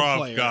type Zadorov of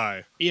player.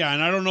 Guy. Yeah,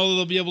 and I don't know that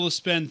they'll be able to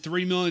spend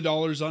 $3 million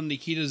on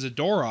Nikita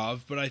Zadorov,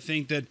 but I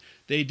think that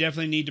they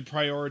definitely need to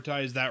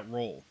prioritize that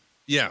role.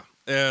 Yeah,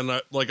 and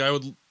I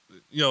would,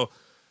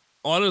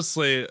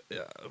 honestly,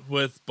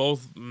 with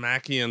both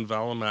Mackey and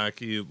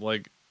Valimaki,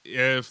 like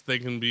if they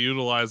can be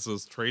utilized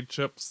as trade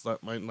chips,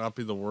 that might not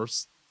be the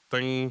worst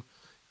thing.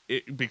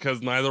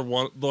 Because neither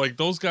one, like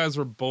those guys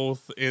are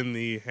both in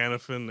the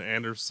Hannafin,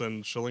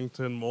 Anderson,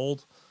 Shillington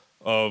mold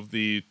of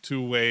the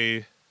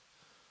two-way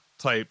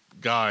type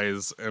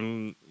guys.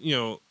 And,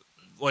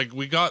 like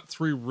we got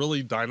 3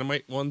 really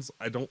dynamite ones.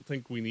 I don't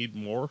think we need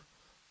more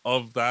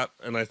of that.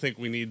 And I think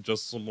we need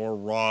just some more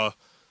raw,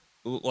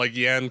 like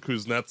Yan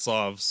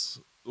Kuznetsov's,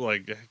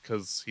 like,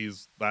 because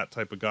he's that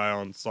type of guy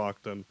on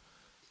Stockton.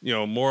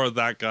 More of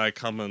that guy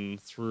coming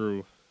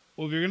through.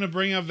 Well, if you're going to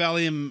bring up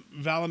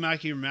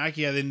Valimaki or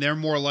Mackey, I think they're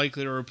more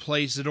likely to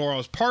replace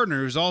Zadorov's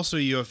partner, who's also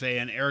UFA,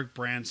 and Eric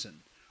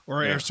Branson.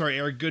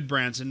 Eric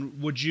Goodbranson.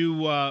 Would you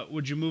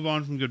move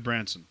on from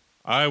Goodbranson?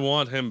 I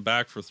want him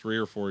back for 3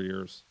 or 4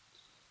 years.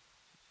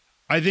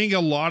 I think a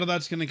lot of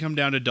that's going to come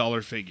down to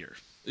dollar figure.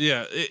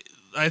 Yeah,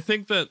 I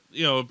think that,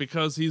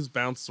 because he's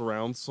bounced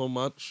around so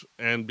much,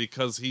 and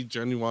because he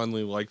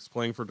genuinely likes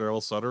playing for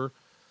Daryl Sutter,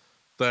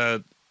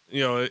 that,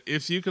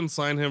 if you can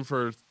sign him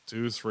for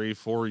 2, 3,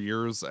 4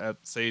 years at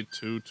say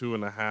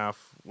 2.5,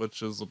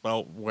 which is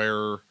about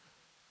where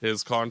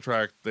his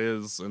contract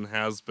is and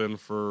has been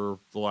for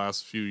the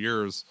last few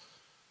years,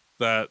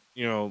 that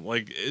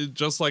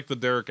just like the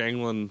Derek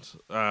Engelland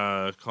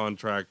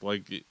contract,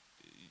 like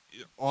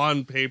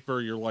on paper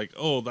you're like,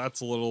 oh,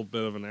 that's a little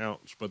bit of an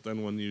ouch, but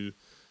then when you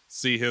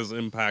see his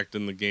impact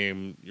in the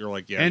game, you're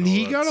like, yeah. And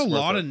he got a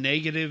lot of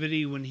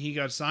negativity when he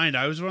got signed.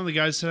 I was one of the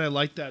guys that said I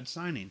liked that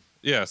signing.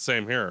 Yeah,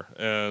 same here.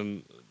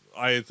 And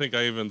I think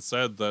I even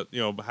said that,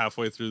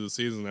 halfway through the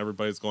season,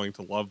 everybody's going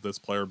to love this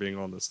player being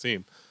on this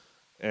team.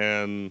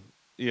 And,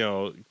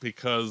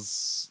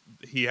 because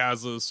he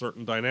has a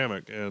certain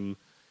dynamic, and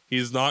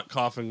he's not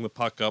coughing the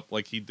puck up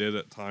like he did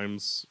at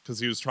times, because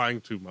he was trying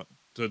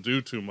to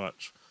do too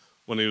much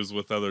when he was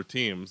with other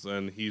teams.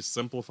 And he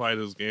simplified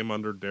his game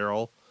under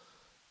Daryl.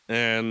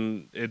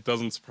 And it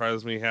doesn't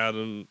surprise me he had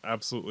an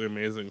absolutely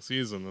amazing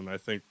season. And I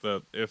think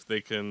that if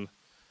they can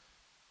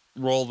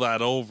roll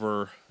that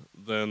over,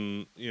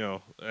 then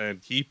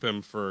and keep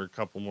him for a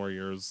couple more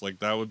years, like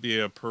that would be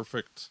a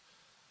perfect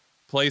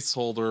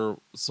placeholder.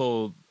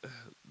 So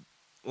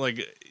like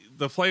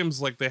the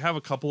Flames, like they have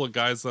a couple of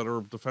guys that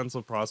are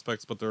defensive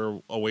prospects, but they're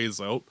a ways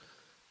out.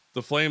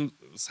 The Flames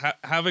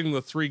having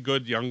the 3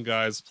 good young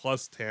guys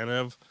plus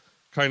Tanev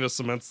kind of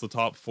cements the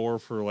top 4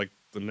 for like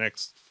the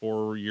next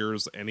 4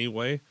 years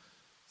anyway.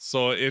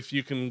 So if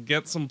you can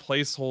get some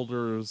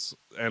placeholders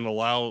and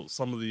allow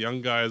some of the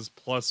young guys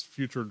plus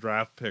future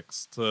draft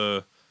picks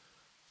to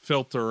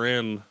filter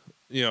in,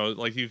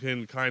 like you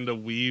can kind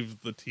of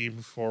weave the team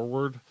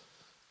forward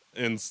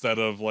instead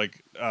of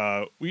like,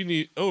 we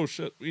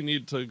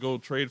need to go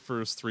trade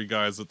first 3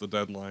 guys at the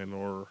deadline,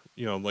 or,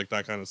 like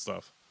that kind of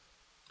stuff.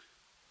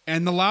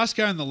 And the last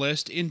guy on the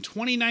list, in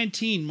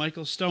 2019,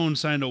 Michael Stone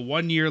signed a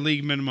 1-year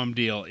league minimum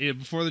deal.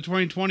 Before the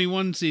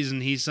 2021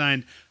 season, he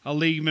signed a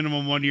league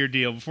minimum 1-year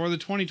deal. Before the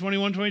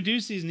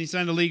 2021-22 season, he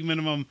signed a league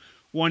minimum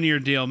 1-year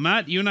deal.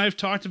 Matt, you and I have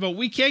talked about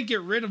we can't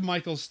get rid of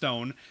Michael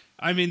Stone.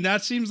 I mean,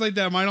 that seems like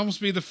that might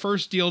almost be the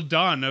first deal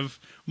done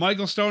of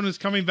Michael Stone is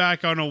coming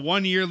back on a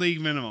 1-year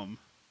league minimum.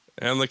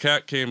 And the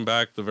cat came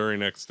back the very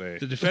next day.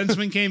 The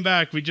defenseman came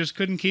back. We just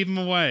couldn't keep him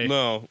away.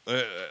 No,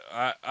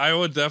 I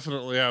would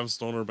definitely have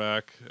Stoner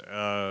back.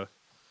 I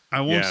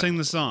won't sing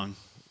the song.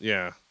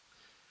 Yeah.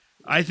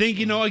 I think,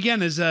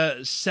 again, as a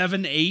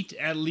 7-8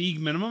 at league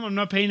minimum, I'm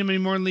not paying him any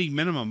more than league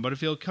minimum, but if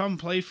he'll come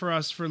play for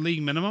us for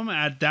league minimum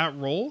at that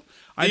role,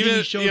 I think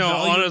he showed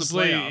value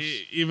honestly, in the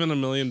playoffs. Even $1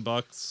 million,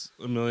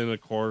 $1.25 million,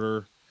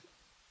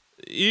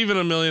 even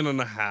 $1.5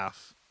 million,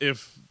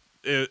 if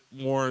it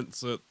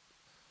warrants it,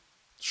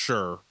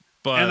 sure.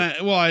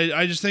 But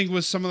I just think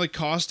with some of the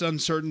cost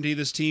uncertainty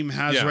this team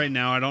has right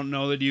now, I don't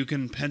know that you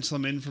can pencil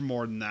him in for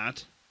more than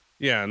that.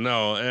 Yeah,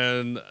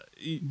 no,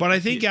 but I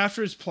think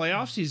after his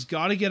playoffs, he's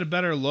got to get a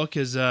better look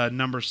as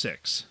number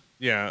 6.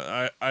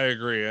 Yeah, I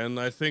agree, and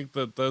I think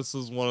that this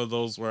is one of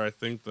those where I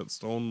think that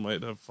Stone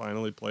might have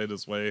finally played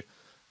his way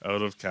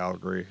out of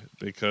Calgary,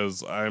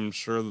 because I'm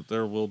sure that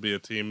there will be a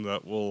team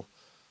that will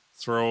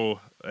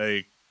throw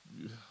a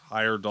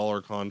higher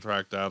dollar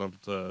contract at him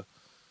to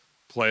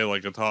play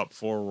like a top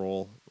 4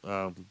 role,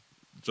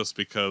 just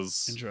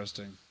because.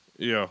 Interesting.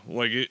 Yeah,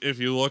 like if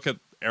you look at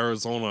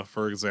Arizona,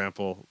 for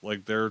example,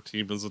 like their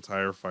team is a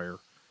tire fire,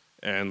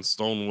 and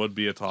Stone would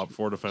be a top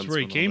 4 defenseman. That's where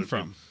he came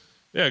from.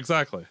 Yeah,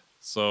 exactly.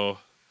 So,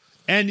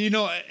 and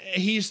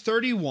he's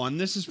 31.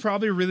 This is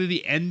probably really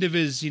the end of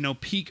his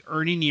peak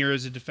earning year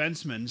as a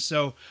defenseman.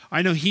 So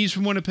I know he's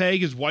from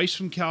Winnipeg. His wife's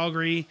from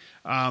Calgary.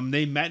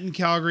 They met in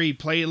Calgary. He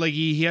played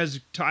he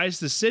has ties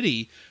to the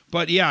city.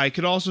 But yeah, I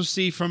could also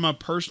see from a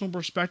personal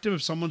perspective,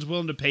 if someone's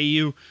willing to pay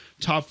you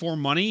top 4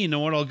 money, you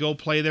know what? I'll go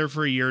play there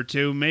for a year or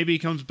two. Maybe he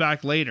comes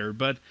back later,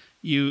 but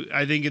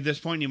I think at this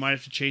point you might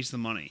have to chase the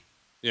money.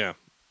 Yeah,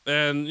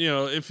 and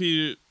if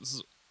he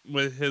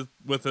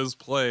with his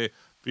play,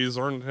 if he's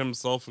earned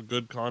himself a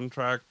good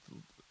contract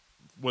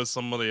with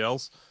somebody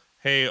else,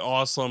 hey,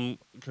 awesome,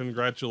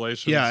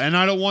 congratulations. Yeah, and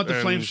I don't want the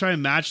Flames trying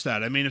to match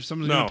that. I mean, if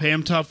someone's going to pay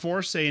him top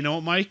 4, say, you know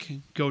what, Mike,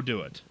 go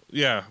do it.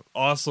 Yeah,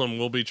 awesome.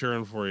 We'll be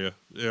cheering for you.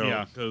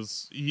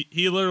 Because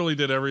he literally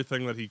did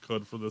everything that he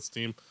could for this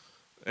team.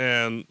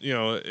 And,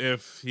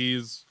 if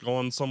he's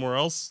going somewhere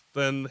else,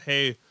 then,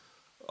 hey,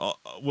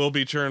 we'll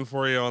be cheering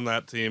for you on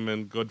that team,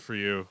 and good for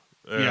you.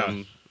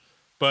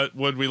 But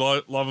would we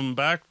love him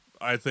back?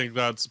 I think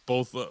that's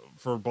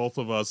for both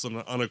of us an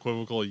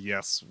unequivocal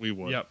yes, we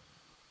would. Yep.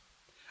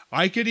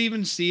 I could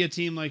even see a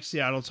team like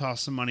Seattle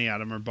toss some money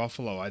at him, or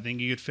Buffalo. I think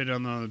he could fit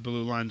on the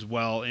blue lines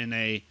well in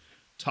a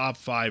top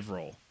 5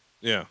 role.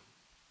 Yeah.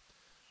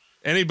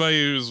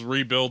 Anybody who's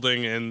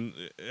rebuilding and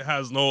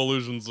has no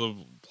illusions of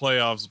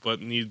playoffs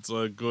but needs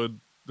a good,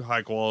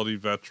 high-quality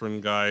veteran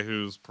guy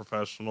who's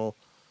professional,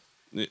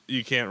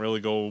 you can't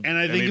really go. And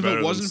I think if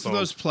it wasn't for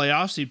those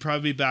playoffs, he'd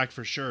probably be back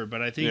for sure.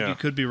 But I think you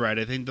could be right.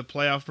 I think the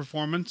playoff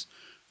performance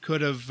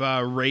could have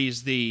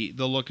raised the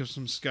look of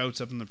some scouts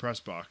up in the press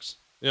box.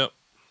 Yep.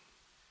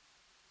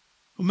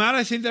 Well, Matt,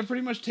 I think that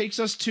pretty much takes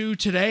us to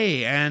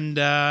today and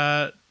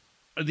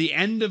the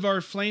end of our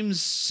Flames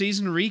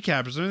season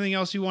recap. Is there anything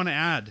else you want to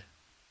add?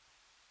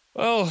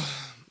 Well,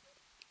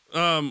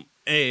 go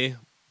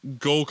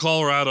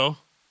Colorado.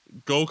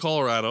 Go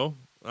Colorado.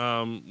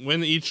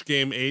 Win each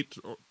game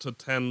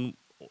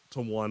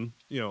 8-10-1.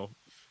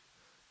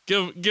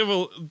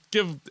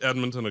 Give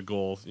Edmonton a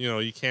goal.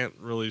 You can't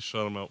really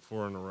shut them out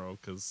 4 in a row.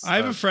 Cause I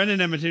have a friend in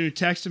Edmonton who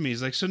texted me.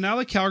 He's like, so now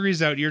that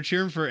Calgary's out, you're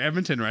cheering for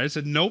Edmonton, right? I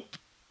said, nope.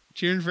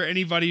 Cheering for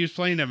anybody who's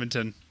playing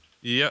Edmonton.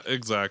 Yeah,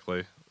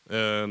 exactly.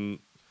 And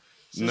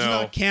this is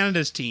not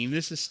Canada's team.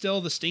 This is still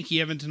the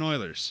stinky Edmonton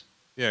Oilers.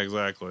 Yeah,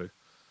 exactly.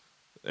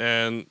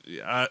 And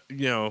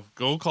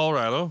go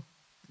Colorado.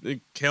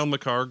 Cale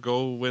Makar,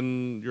 go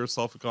win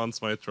yourself a Conn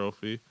Smythe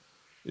Trophy.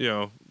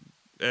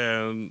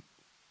 And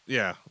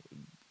yeah,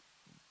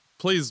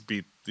 please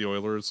beat the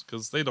Oilers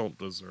because they don't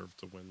deserve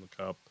to win the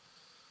cup.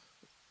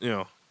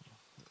 Like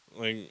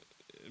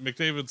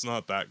McDavid's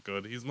not that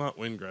good. He's not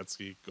Wayne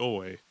Gretzky. Go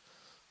away.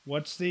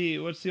 What's the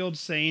old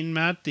saying,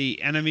 Matt?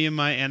 The enemy of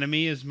my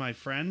enemy is my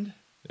friend.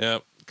 Yeah,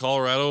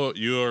 Colorado,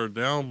 you are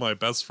now my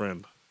best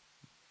friend.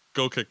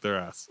 Go kick their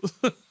ass.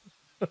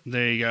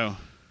 There you go.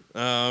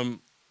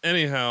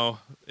 Anyhow,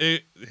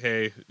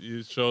 hey,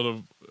 you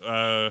showed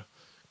a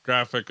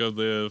graphic of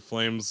the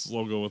Flames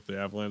logo with the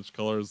Avalanche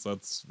colors.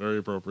 That's very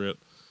appropriate.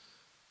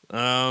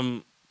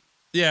 I'm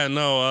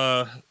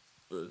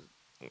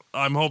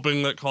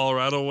hoping that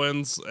Colorado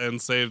wins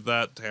and save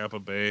that Tampa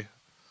Bay.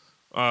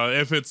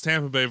 If it's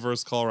Tampa Bay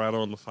versus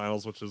Colorado in the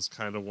finals, which is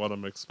kind of what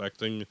I'm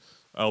expecting,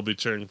 I'll be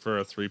cheering for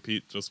a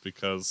three-peat just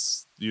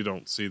because you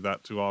don't see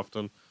that too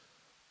often.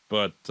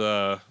 But,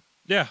 other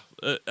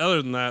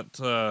than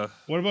that...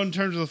 what about in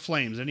terms of the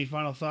Flames? Any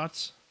final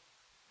thoughts?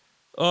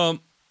 How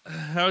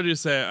would you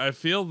say? I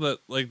feel that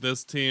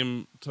this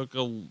team took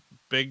a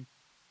big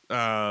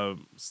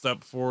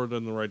step forward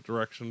in the right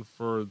direction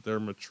for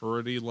their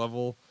maturity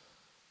level,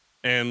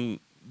 and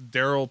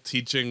Daryl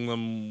teaching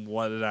them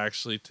what it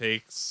actually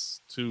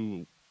takes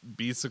to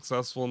be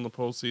successful in the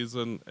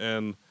postseason.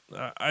 And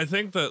I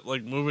think that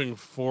moving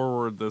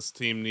forward, this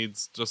team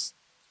needs just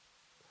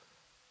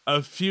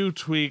a few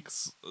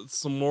tweaks,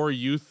 some more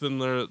youth in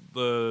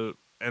the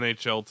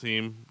NHL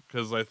team,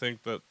 because I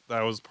think that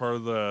was part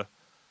of the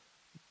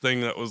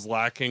thing that was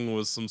lacking,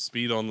 was some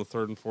speed on the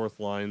third and fourth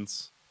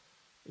lines,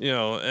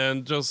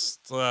 and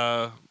just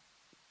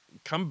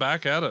come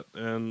back at it.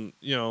 And,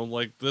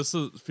 like,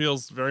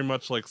 feels very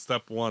much like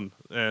step one,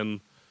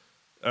 and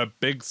a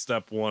big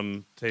step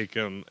one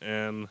taken.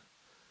 And,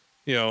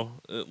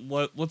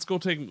 let's go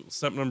take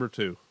step number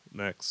 2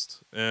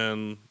 next.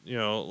 And,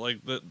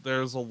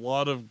 there's a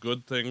lot of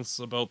good things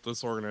about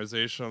this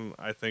organization,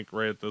 I think,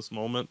 right at this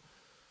moment.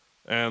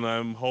 And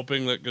I'm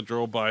hoping that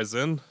Gaudreau buys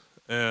in,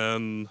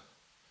 and,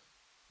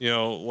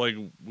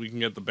 we can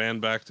get the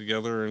band back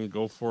together and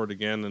go for it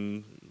again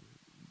and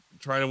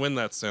try to win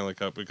that Stanley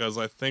Cup, because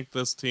I think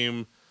this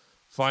team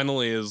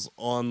finally is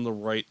on the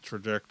right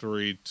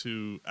trajectory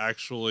to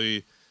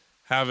actually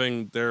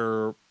having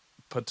their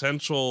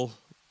potential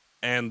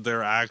and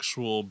their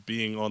actual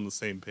being on the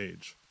same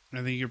page.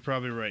 I think you're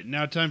probably right.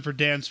 Now time for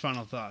Dan's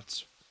final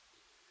thoughts.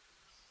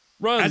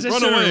 Run away.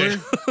 Earlier,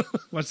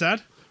 what's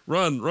that?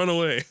 Run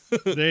away.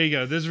 There you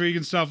go. This is where you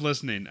can stop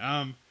listening.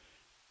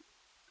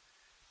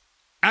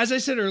 As I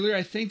said earlier,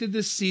 I think that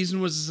this season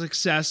was a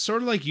success,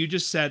 sort of like you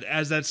just said,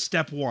 as that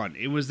step one.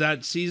 It was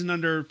that season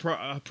under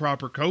a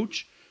proper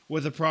coach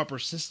with a proper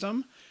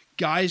system.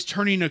 Guys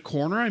turning a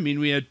corner. I mean,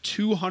 we had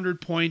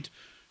 200-point,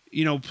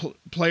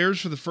 players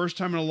for the first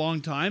time in a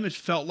long time. It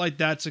felt like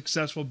that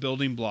successful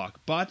building block.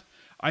 But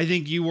I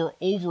think you were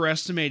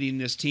overestimating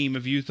this team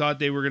if you thought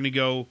they were going to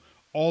go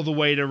all the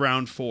way to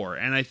round 4.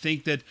 And I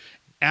think that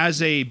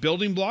as a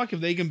building block, if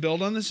they can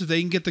build on this, if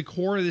they can get the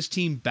core of this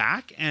team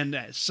back and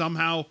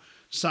somehow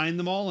sign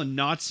them all and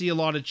not see a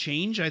lot of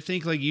change, I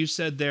think, like you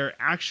said, their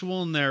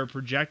actual and their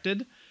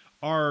projected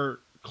are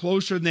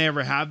closer than they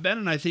ever have been.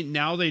 And I think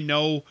now they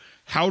know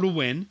how to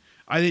win.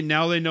 I think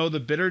now they know the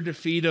bitter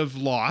defeat of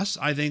loss.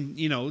 I think,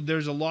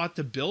 there's a lot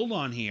to build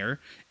on here.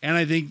 And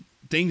I think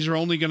things are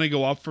only going to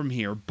go up from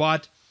here.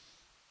 But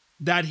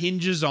that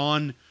hinges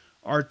on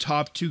our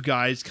top 2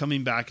 guys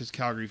coming back as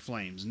Calgary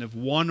Flames. And if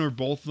one or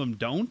both of them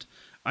don't,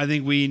 I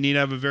think we need to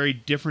have a very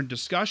different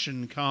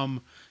discussion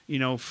come,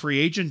 free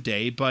agent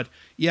day. But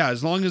yeah,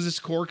 as long as this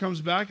core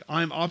comes back,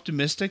 I'm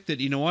optimistic that,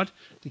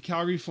 the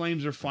Calgary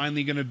Flames are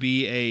finally going to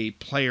be a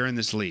player in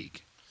this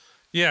league.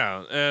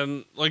 Yeah,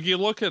 and like you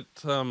look at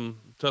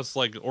just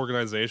like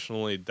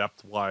organizationally,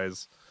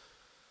 depth-wise,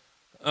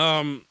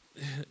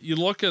 you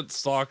look at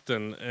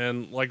Stockton,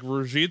 and like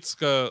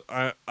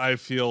Ruzicka, I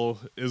feel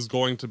is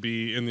going to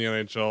be in the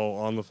NHL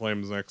on the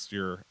Flames next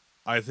year.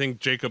 I think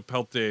Jacob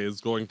Pelletier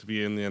is going to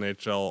be in the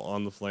NHL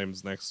on the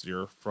Flames next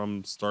year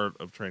from start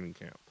of training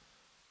camp.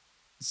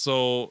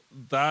 So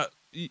that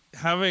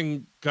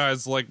having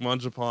guys like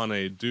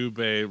Mangiapane,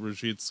 Dubé,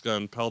 Ruzicka,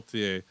 and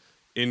Pelletier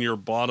in your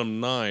bottom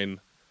 9,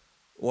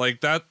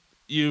 like that,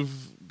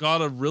 you've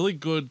got a really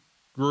good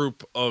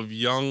group of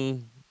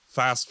young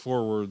fast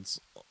forwards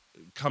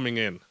coming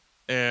in,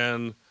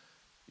 and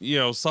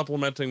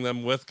supplementing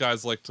them with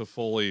guys like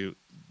Toffoli,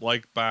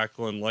 like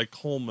Backlund, like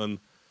Coleman.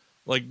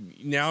 Like,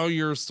 now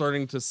you're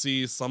starting to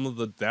see some of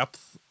the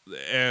depth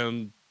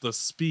and the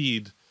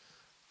speed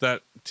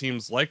that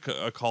teams like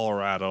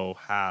Colorado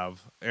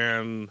have.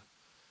 And,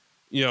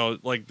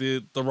 like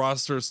the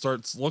roster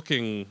starts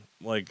looking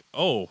like,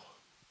 oh,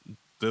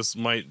 this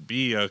might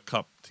be a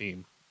cup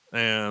team.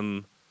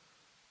 And,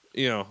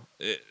 and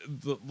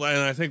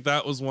I think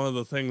that was one of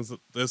the things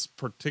that this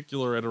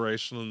particular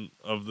iteration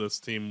of this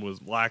team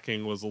was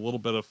lacking, was a little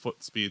bit of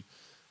foot speed.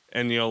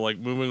 And, like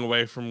moving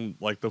away from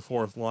like the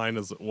fourth line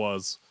as it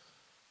was,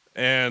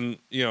 and,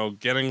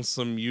 getting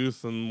some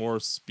youth and more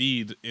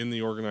speed in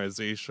the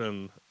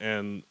organization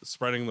and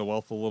spreading the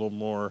wealth a little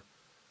more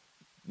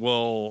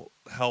will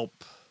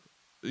help,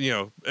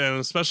 and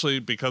especially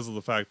because of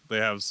the fact that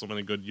they have so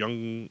many good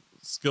young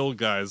skill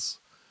guys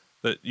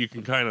that you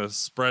can kind of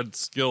spread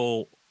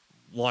skill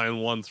line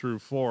 1 through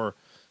 4,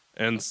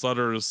 and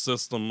Sutter's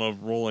system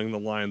of rolling the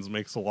lines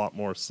makes a lot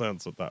more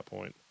sense at that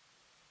point.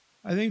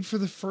 I think for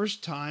the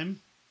first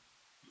time,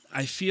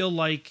 I feel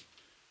like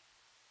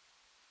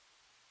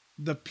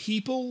the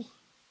people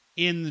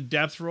in the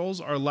depth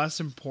roles are less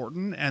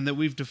important, and that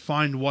we've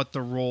defined what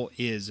the role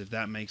is, if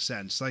that makes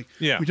sense. Like,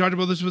 yeah. We talked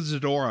about this with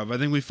Zadorov. I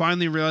think we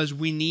finally realized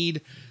we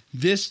need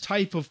this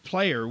type of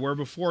player, where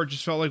before it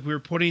just felt like we were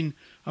putting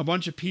a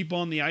bunch of people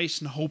on the ice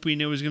and hoping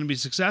it was going to be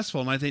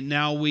successful. And I think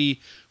now we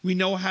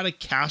know how to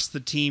cast the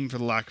team, for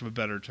the lack of a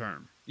better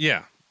term.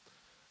 Yeah.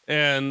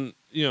 And,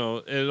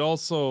 it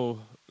also...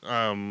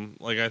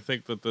 I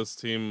think that this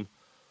team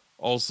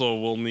also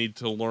will need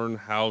to learn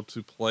how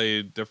to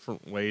play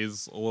different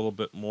ways a little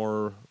bit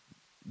more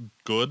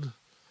good,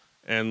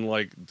 and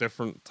like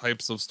different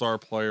types of star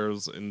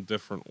players in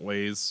different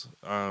ways.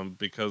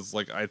 Because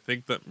like, I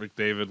think that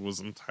McDavid was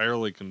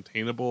entirely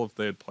containable if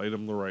they had played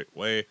him the right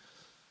way,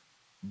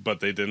 but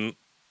they didn't.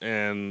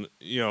 And,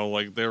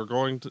 like they're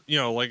going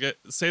to,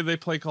 say they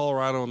play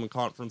Colorado in the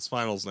conference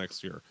finals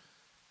next year.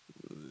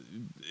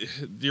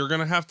 You're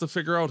going to have to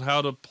figure out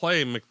how to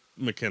play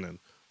McKinnon,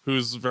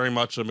 who's very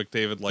much a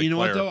McDavid-like player. You know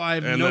what, though? I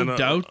have no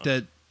doubt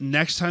that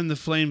next time the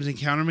Flames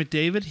encounter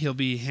McDavid, he'll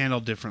be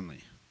handled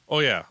differently. Oh,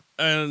 yeah.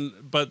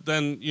 but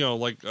then,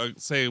 like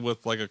say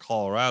with like a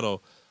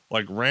Colorado,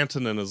 like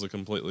Rantanen is a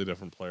completely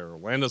different player.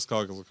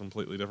 Landeskog is a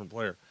completely different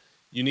player.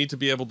 You need to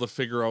be able to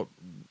figure out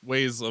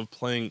ways of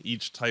playing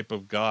each type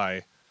of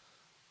guy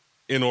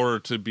in order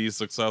to be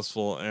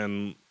successful,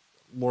 and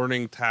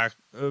learning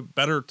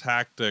better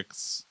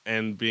tactics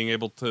and being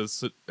able to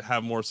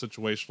have more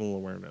situational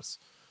awareness,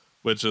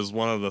 which is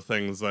one of the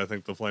things that I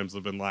think the Flames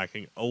have been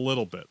lacking a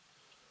little bit.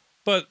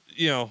 But,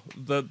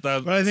 But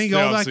I think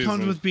all that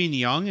comes with being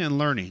young and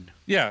learning.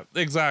 Yeah,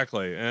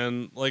 exactly.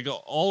 And, like,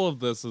 all of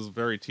this is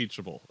very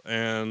teachable.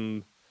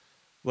 And,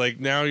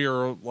 like, now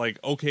you're like,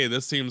 okay,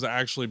 this team's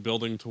actually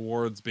building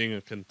towards being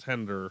a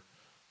contender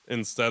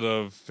instead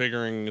of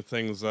figuring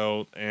things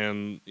out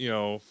and,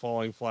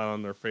 falling flat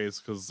on their face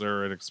because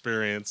they're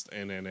inexperienced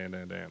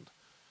and.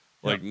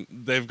 Like,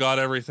 they've got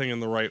everything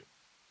in the right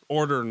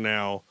order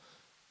now.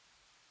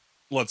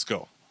 Let's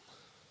go.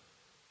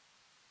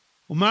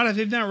 Well, Matt, I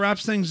think that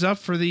wraps things up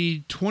for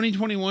the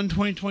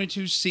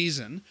 2021-2022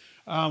 season.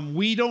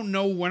 We don't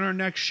know when our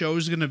next show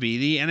is going to be.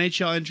 The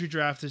NHL entry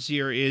draft this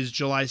year is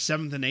July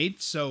 7th and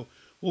 8th, so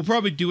we'll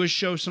probably do a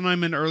show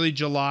sometime in early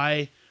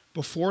July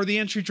before the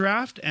entry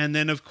draft, and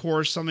then, of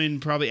course,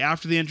 something probably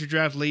after the entry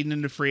draft leading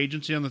into free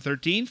agency on the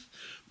 13th.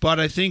 But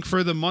I think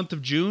for the month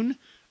of June,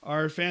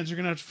 our fans are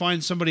going to have to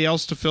find somebody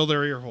else to fill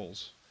their ear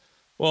holes.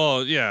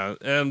 Well, yeah,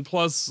 and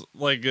plus,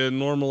 like,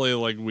 normally,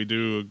 like, we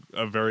do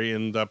a very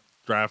in-depth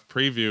draft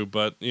preview,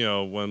 but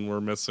when we're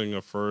missing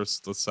a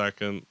first, a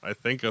second, I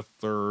think a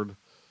third,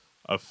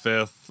 a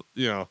fifth,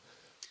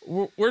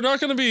 we're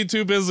not going to be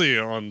too busy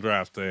on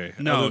draft day.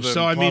 No,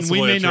 so I mean,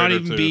 we may not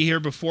even be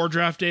here before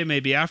draft day,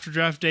 maybe after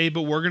draft day,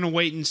 but we're going to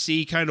wait and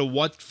see kind of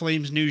what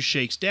Flames news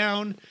shakes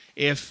down.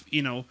 If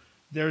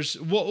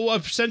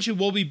essentially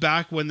we'll be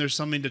back when there's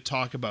something to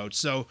talk about.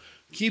 So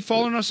keep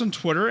following us on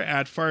Twitter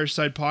at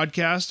Fireside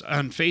Podcast,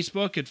 on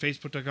Facebook at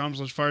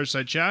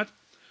facebook.com/firesidechat.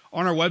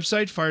 On our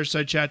website,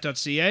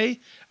 firesidechat.ca,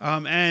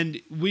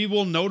 and we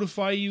will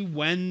notify you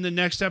when the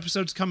next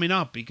episode's coming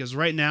up, because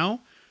right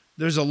now,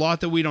 there's a lot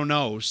that we don't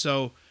know.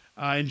 So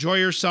enjoy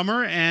your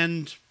summer,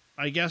 and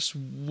I guess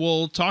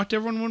we'll talk to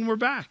everyone when we're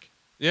back.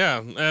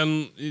 Yeah,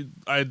 and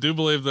I do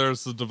believe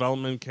there's the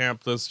development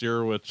camp this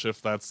year, which, if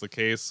that's the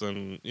case,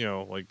 and,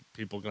 like,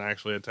 people can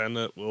actually attend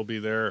it, we'll be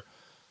there.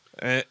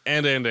 And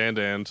as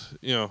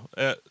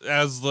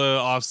the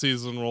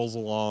off-season rolls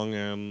along,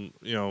 and,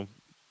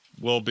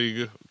 we'll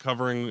be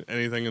covering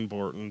anything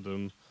important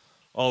and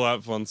all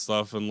that fun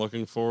stuff, and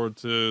looking forward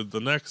to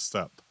the next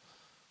step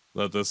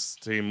that this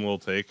team will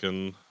take,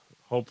 and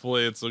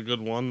hopefully it's a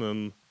good one.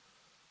 And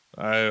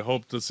I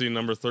hope to see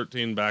number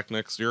 13 back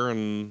next year,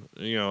 and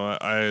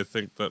I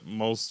think that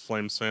most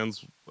Flames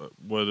fans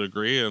would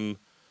agree, and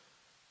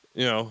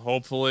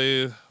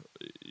hopefully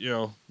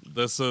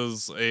this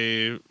is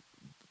a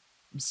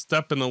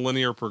step in a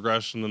linear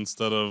progression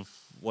instead of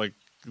like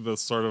the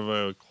sort of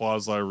a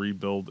quasi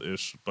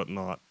rebuild-ish, but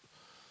not,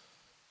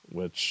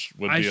 which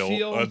would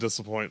be a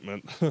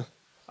disappointment.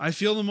 I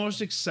feel the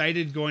most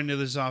excited going to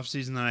this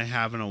offseason that I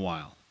have in a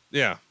while.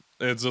 Yeah,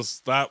 it's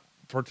just that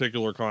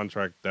particular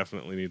contract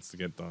definitely needs to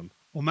get done.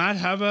 Well, Matt,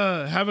 have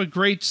a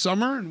great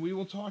summer, and we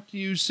will talk to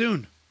you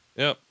soon.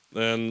 Yep,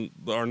 and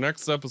our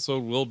next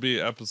episode will be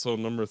episode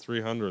number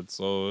 300,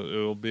 so it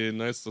will be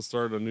nice to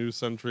start a new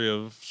century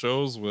of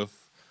shows with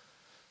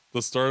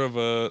the start of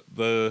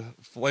the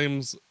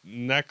Flames'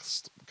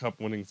 next Cup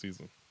winning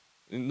season.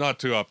 Not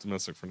too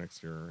optimistic for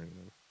next year or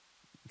anything.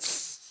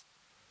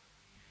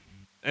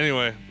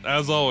 Anyway,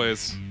 as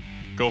always,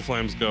 go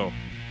Flames go.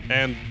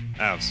 And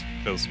Avs,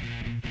 because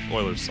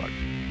Oilers suck.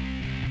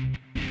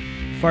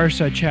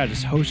 Fireside Chat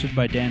is hosted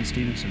by Dan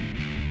Stevenson,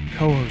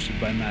 co-hosted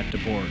by Matt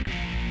DeBorg.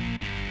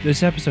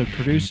 This episode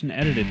produced and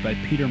edited by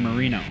Peter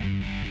Marino.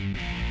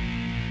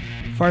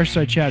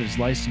 Fireside Chat is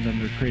licensed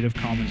under Creative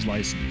Commons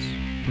license.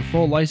 For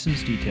full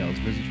license details,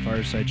 visit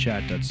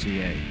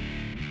firesidechat.ca.